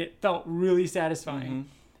 and it felt really satisfying.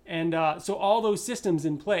 And so all those systems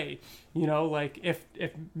in play, you know, like if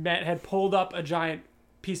Matt had pulled up a giant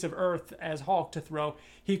piece of earth as Hulk to throw,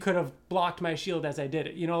 he could have blocked my shield as I did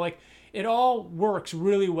it. You know, like, it all works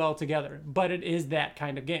really well together, but it is that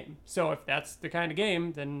kind of game. So if that's the kind of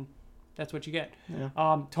game, then that's what you get.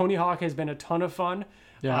 Tony Hawk has been a ton of fun.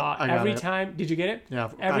 Yeah, I got every it. time. Did you get it? Yeah.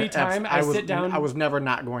 Every time I sit down. I was never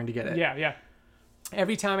not going to get it. Yeah.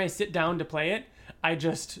 Every time I sit down to play it, I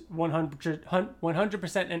just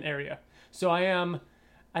 100% an area. So I am,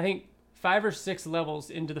 I think, 5 or 6 levels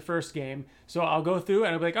into the first game. So I'll go through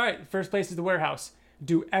and I'll be like, all right, first place is the warehouse.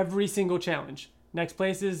 Do every single challenge. Next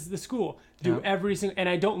place is the school. Do every single, and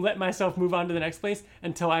I don't let myself move on to the next place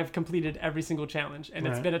until I've completed every single challenge. And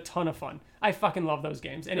it's been a ton of fun. I fucking love those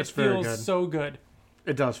games, and it feels so good.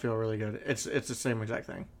 It does feel really good. It's the same exact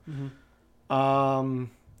thing.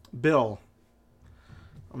 Bill,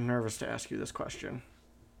 I'm nervous to ask you this question.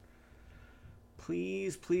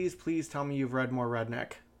 Please tell me you've read more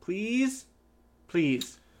Redneck. Please.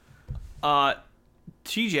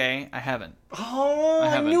 TJ, I haven't. Oh,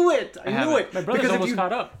 I knew it. I knew haven't. it. My brother's almost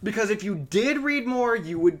caught up. Because if you did read more,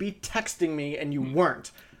 you would be texting me, and you weren't.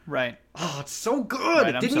 Right. Oh, it's so good.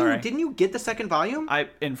 Right, I'm sorry. Didn't you get the second volume?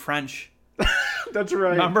 In French. That's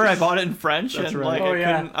right. Remember, I bought it in French, That's and right.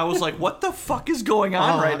 like I was like, "What the fuck is going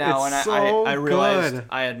on right now?" it's And so I realized good.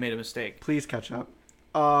 I had made a mistake. Please catch up.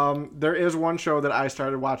 There is one show that I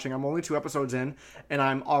started watching. I'm only 2 episodes in, and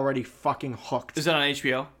I'm already fucking hooked. Is that on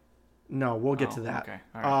HBO? No, we'll get to that. Okay.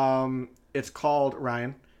 All right. It's called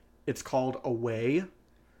Ryan. It's called Away.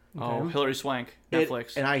 Oh, Hilary Swank,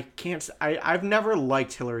 Netflix. And I can't. I've never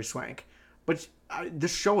liked Hilary Swank, but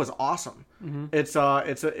this show is awesome. It's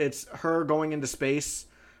her going into space,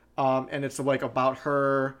 and it's like about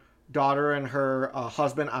her daughter and her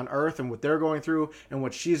husband on Earth and what they're going through, and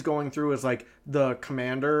what she's going through is like the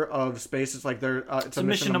commander of space. It's like it's a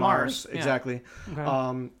mission to Mars. Yeah. Exactly.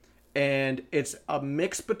 Okay. And it's a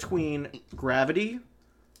mix between Gravity. Do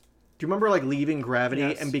you remember like leaving Gravity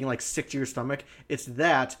Yes. and being like sick to your stomach? It's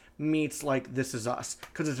that meets like This Is Us,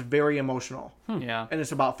 because it's very emotional. Yeah. And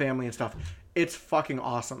it's about family and stuff. It's fucking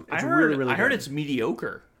awesome. It's I heard, really, really I heard good. it's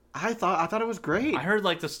mediocre. I thought it was great. I heard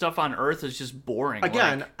like the stuff on Earth is just boring.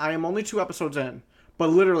 Again, like, I am only 2 episodes in, but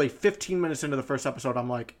literally 15 minutes into the first episode, I'm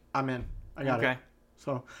like, I'm in. I got it.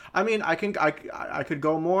 So, I mean, I could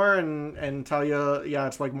go more and tell you, yeah,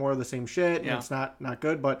 it's like more of the same shit, and it's not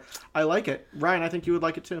good, but I like it. Ryan, I think you would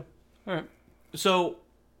like it too. All right. So,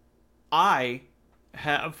 I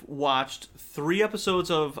have watched 3 episodes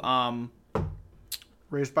of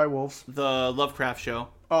Raised by Wolves. the Lovecraft show.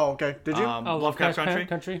 Oh, okay. Did you? Lovecraft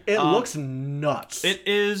Country. It looks nuts. It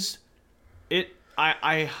is.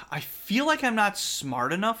 I feel like I'm not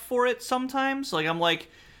smart enough for it sometimes. Like I'm like,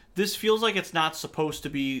 this feels like it's not supposed to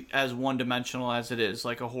be as one-dimensional as it is.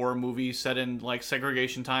 Like a horror movie set in like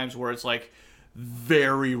segregation times where it's like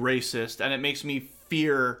very racist, and it makes me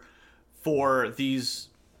fear for these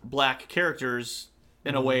black characters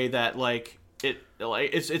in a way that like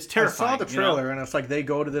it's I terrifying. saw the trailer, and it's like they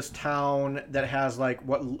go to this town that has like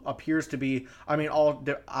what appears to be, I mean,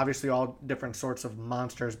 obviously all different sorts of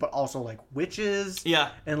monsters, but also like witches. Yeah.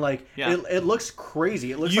 And like Yeah. it looks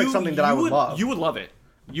crazy. It looks like something that I would love. You would love it.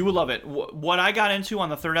 You would love it. What I got into on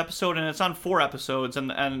the third episode, and it's on 4 episodes,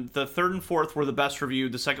 and the third and fourth were the best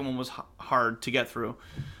reviewed. The second one was hard to get through,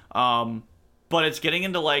 but it's getting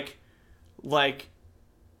into like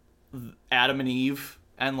Adam and Eve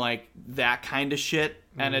and like that kind of shit,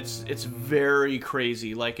 and it's very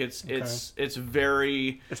crazy. Like it's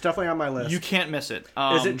very. It's definitely on my list. You can't miss it.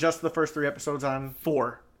 Is it just the first 3 episodes on?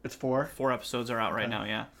 4? It's 4. 4 episodes are out right now.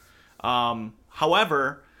 Yeah.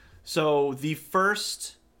 However, so the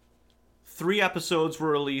first 3 episodes were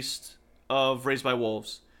released of Raised by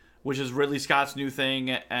Wolves, which is Ridley Scott's new thing,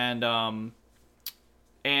 and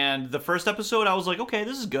the first episode I was like, okay,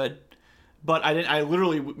 this is good. But I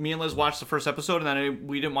literally, me and Liz watched the first episode, and then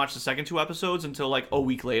we didn't watch the second 2 episodes until like a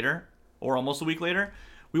week later, or almost a week later.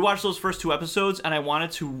 We watched those first 2 episodes, and I wanted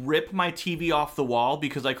to rip my TV off the wall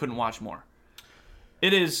because I couldn't watch more.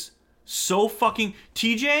 It is so fucking...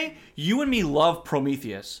 TJ, you and me love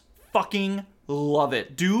Prometheus. Fucking love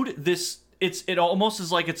it. Dude, it almost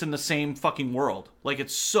is like it's in the same fucking world. Like,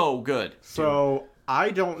 it's so good. So, I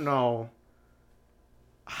don't know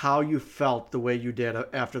how you felt the way you did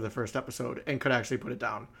after the first episode and could actually put it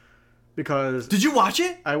down. Because... Did you watch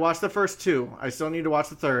it? I watched the first 2. I still need to watch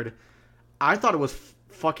the third. I thought it was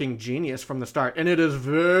fucking genius from the start. And it is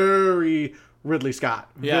very Ridley Scott.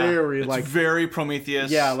 Yeah. Very, it's very Prometheus.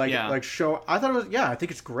 Yeah, like show... I thought it was... Yeah, I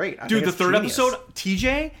think it's great. Dude, the third episode...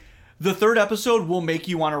 TJ... The third episode will make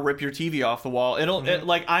you want to rip your TV off the wall.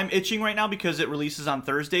 Like, I'm itching right now because it releases on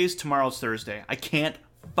Thursdays. Tomorrow's Thursday. I can't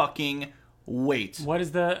fucking wait. What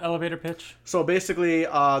is the elevator pitch? So basically,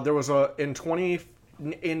 there was the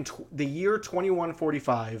year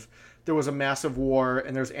 2145, there was a massive war,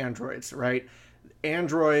 and there's androids, right?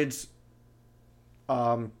 Androids.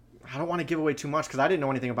 I don't want to give away too much because I didn't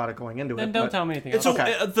know anything about it going into it. Then don't tell me anything. It's else.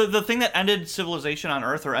 the thing that ended civilization on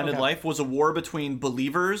Earth or ended life was a war between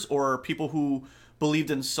believers or people who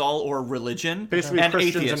believed in Saul or religion, basically and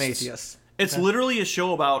Christians atheists. and atheists. It's literally a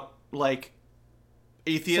show about like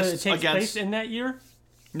atheists so it takes against. place in that year?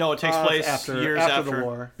 No, it takes place years after the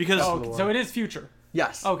war. Because So it is future.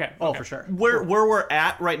 Yes. Okay. Oh, okay. for sure. where we're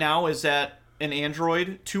at right now is that an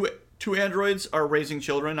android, two androids are raising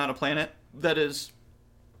children on a planet that is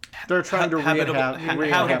They're trying to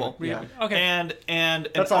habitable. Yeah. Okay. And an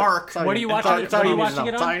That's all. arc. Sorry. What are you That's watching? all- that's all What are you need to watching know.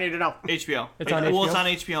 it That's all on? I need to know. HBO. It's on Well, HBO? it's on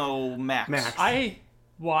HBO Max. Max. I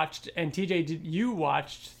watched, and TJ, you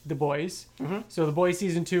watched The Boys. Mm-hmm. So The Boys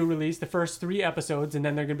season 2 released the first 3 episodes, and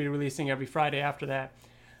then they're going to be releasing every Friday after that.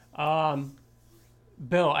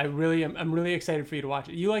 Bill, I'm really excited for you to watch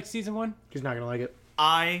it. You like season 1? He's not gonna like it.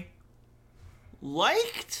 I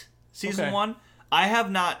liked season Okay. 1. I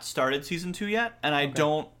have not started season 2 yet, and I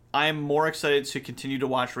don't. I'm more excited to continue to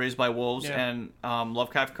watch Raised by Wolves Yeah. and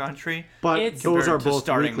Lovecraft Country. But It's- those are compared to both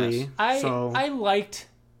starting weekly. this. So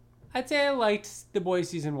I'd say I liked The Boys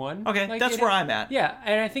season 1. Okay, Like, that's where I'm at. Yeah,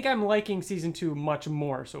 and I think I'm liking season 2 much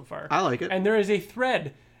more so far. I like it. And there is a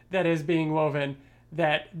thread that is being woven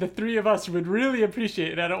that the 3 of us would really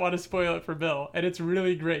appreciate, and I don't want to spoil it for Bill, and it's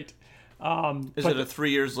really great. Is it a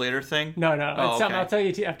 3 years later thing? No, Oh, it's something okay. I'll tell you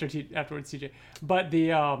afterwards, TJ. But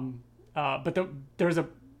there's the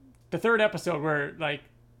third episode where like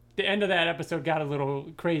the end of that episode got a little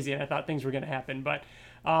crazy, and I thought things were going to happen, but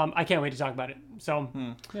I can't wait to talk about it. So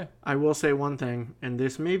yeah, I will say one thing, and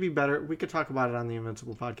this may be better. We could talk about it on the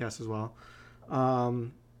Invincible podcast as well.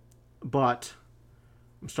 But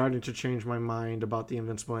I'm starting to change my mind about the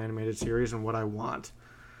Invincible animated series and what I want.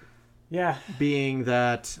 yeah. Being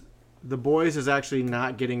that The Boys is actually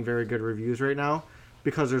not getting very good reviews right now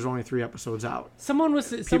because there's only 3 episodes out. Someone can't was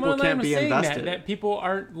be saying invested. that people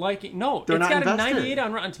aren't liking. No, They're it's not got a invested. 98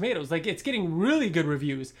 on Rotten Tomatoes. Like it's getting really good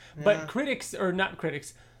reviews, but critics or not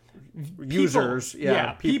critics. Users,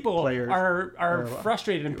 people players are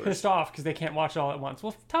frustrated and pissed off because they can't watch it all at once.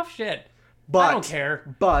 Well, tough shit. But I don't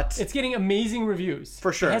care. But It's getting amazing reviews.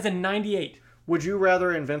 For sure. It has a 98. would you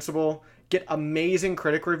rather Invincible get amazing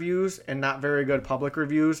critic reviews and not very good public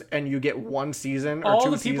reviews, and you get 1 season or All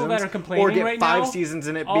 2 the seasons, people that are complaining or get right 5 now, seasons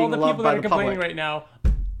and it all being the loved people by that are the complaining public? right now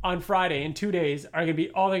on Friday in 2 days are gonna be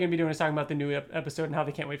all they're gonna be doing is talking about the new episode and how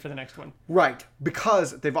they can't wait for the next one. Right,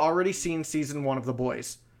 because they've already seen season 1 of The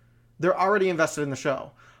Boys. They're already invested in the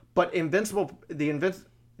show. But the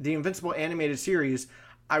Invincible animated series,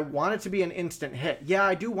 I want it to be an instant hit. Yeah,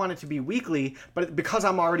 I do want it to be weekly, but because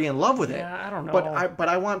I'm already in love with it. Yeah, I don't know. But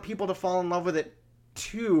I want people to fall in love with it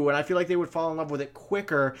too, and I feel like they would fall in love with it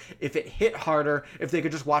quicker if it hit harder, if they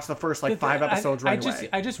could just watch the first like 5 episodes right away.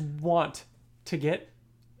 I just want to get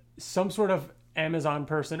some sort of Amazon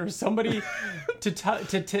person or somebody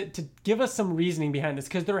to give us some reasoning behind this,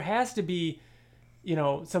 because there has to be, you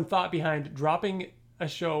know, some thought behind dropping a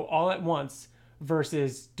show all at once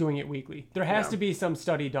versus doing it weekly. There has to be some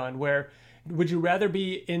study done where would you rather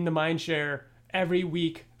be in the mindshare every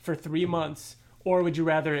week for 3 months, or would you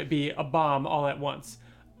rather it be a bomb all at once?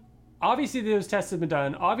 Obviously those tests have been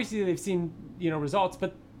done. Obviously they've seen, you know, results,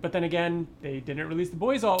 but then again, they didn't release The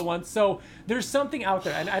Boys all at once. So there's something out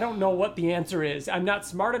there, and I don't know what the answer is. I'm not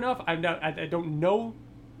smart enough. I don't know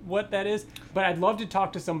what that is, but I'd love to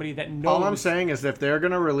talk to somebody that knows. All I'm saying is if they're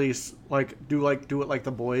gonna release do it like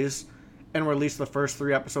The Boys, and release the first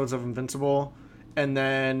 3 episodes of Invincible, and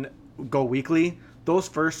then go weekly, those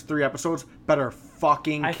first 3 episodes better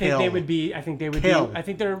fucking kill. I think they would be. I think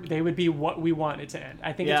they would be what we want it to end.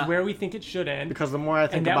 I think it's where we think it should end. Because the more I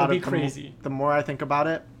think about it, the more I think about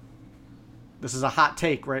it. This is a hot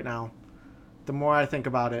take right now. The more I think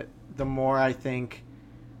about it, the more I think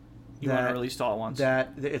you want to release it all at once.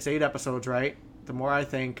 That it's 8 episodes, right? The more I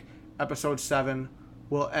think episode 7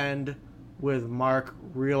 will end with Mark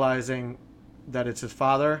realizing that it's his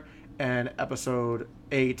father, and episode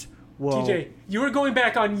 8 will... TJ, you were going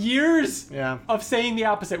back on years Yeah. of saying the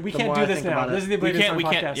opposite. We can't do this now. This is the Oblivion Song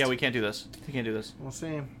podcast. Yeah, we can't do this. We can't do this. We'll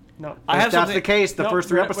see. No. If that's the case, the first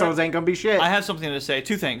 3 episodes ain't gonna be shit. I have something to say.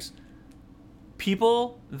 2 things.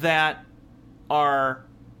 People that are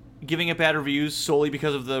giving it bad reviews solely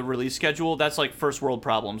because of the release schedule, that's like first world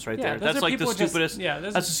problems right there. That's like the stupidest.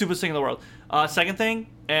 That's the stupidest thing in the world. Second thing,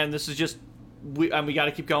 and this is just we got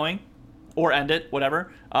to keep going or end it,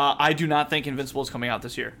 whatever. I do not think Invincible is coming out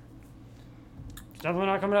this year. Definitely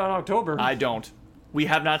not coming out in October. I don't. We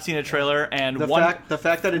have not seen a trailer, and the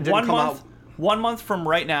fact that it didn't come out 1 month from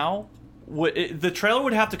right now, the trailer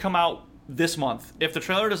would have to come out this month. If the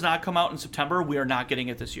trailer does not come out in September, we are not getting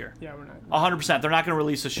it this year. Yeah, we're not. 100%. They're not going to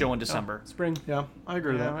release a show in December. Spring. Yeah, I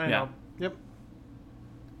agree with that. I know. Yep.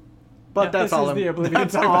 But that's all. The Oblivion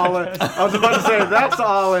that's all. I was about to say that's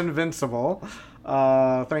all Invincible.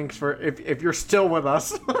 Thanks for if you're still with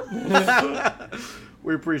us.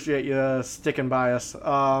 We appreciate you sticking by us.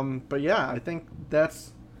 But yeah, I think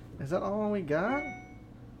is that all we got?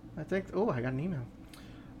 I think. Oh, I got an email.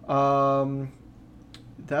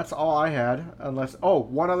 That's all I had. Unless,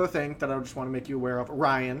 one other thing that I just want to make you aware of,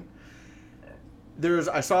 Ryan.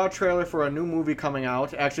 I saw a trailer for a new movie coming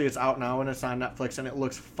out. Actually, it's out now and it's on Netflix, and it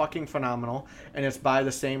looks fucking phenomenal. And it's by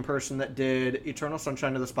the same person that did Eternal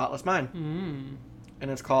Sunshine of the Spotless Mind.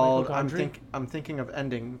 And it's called I'm thinking of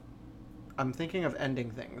ending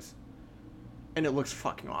things. And it looks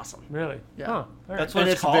fucking awesome. Really? Yeah. Huh. That's what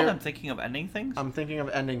it's called? I'm thinking of ending things? I'm thinking of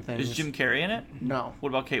ending things. Is Jim Carrey in it? No. What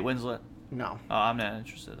about Kate Winslet? No. Oh, I'm not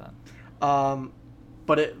interested in that.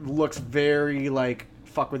 But it looks very like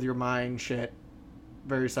fuck with your mind shit.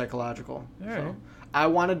 Very psychological. Right. So I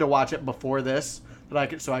wanted to watch it before this,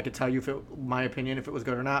 so I could tell you my opinion if it was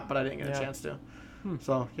good or not, but I didn't get a chance to.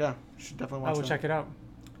 So yeah, you should definitely watch it. I will check it out.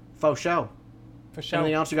 Faux show. For sure.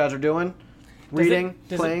 Anything else you guys are doing? Reading,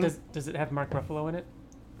 playing? Does it have Mark Ruffalo in it?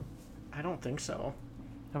 I don't think so.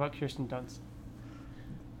 How about Kirsten Dunst?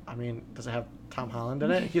 I mean, does it have Tom Holland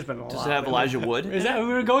in it? He's been in a lot. Does it have Elijah Wood? Is that we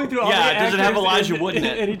were going through all the does it have actors Elijah Wood in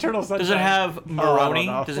it? In Eternal Sunshine. Does it have Maroney?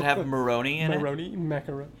 know. Does it have Maroney in it?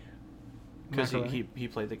 Macaroni. Because he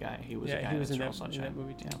played the guy. He was the guy in Eternal Sunshine. In that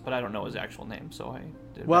movie too. Yeah, but I don't know his actual name, so I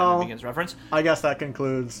did Well, Batman Begins reference. I guess that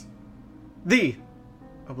concludes the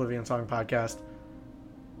Oblivion Song Podcast,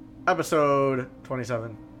 episode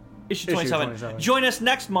 27. Issue 27. Join us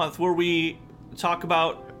next month where we talk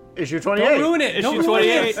about Issue 28. Don't ruin it. Issue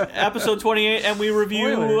 28, episode 28, and we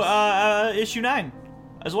review issue 9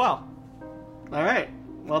 as well. All right.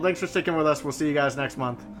 Well, thanks for sticking with us. We'll see you guys next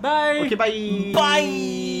month. Bye. Okay, bye.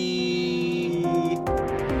 Bye.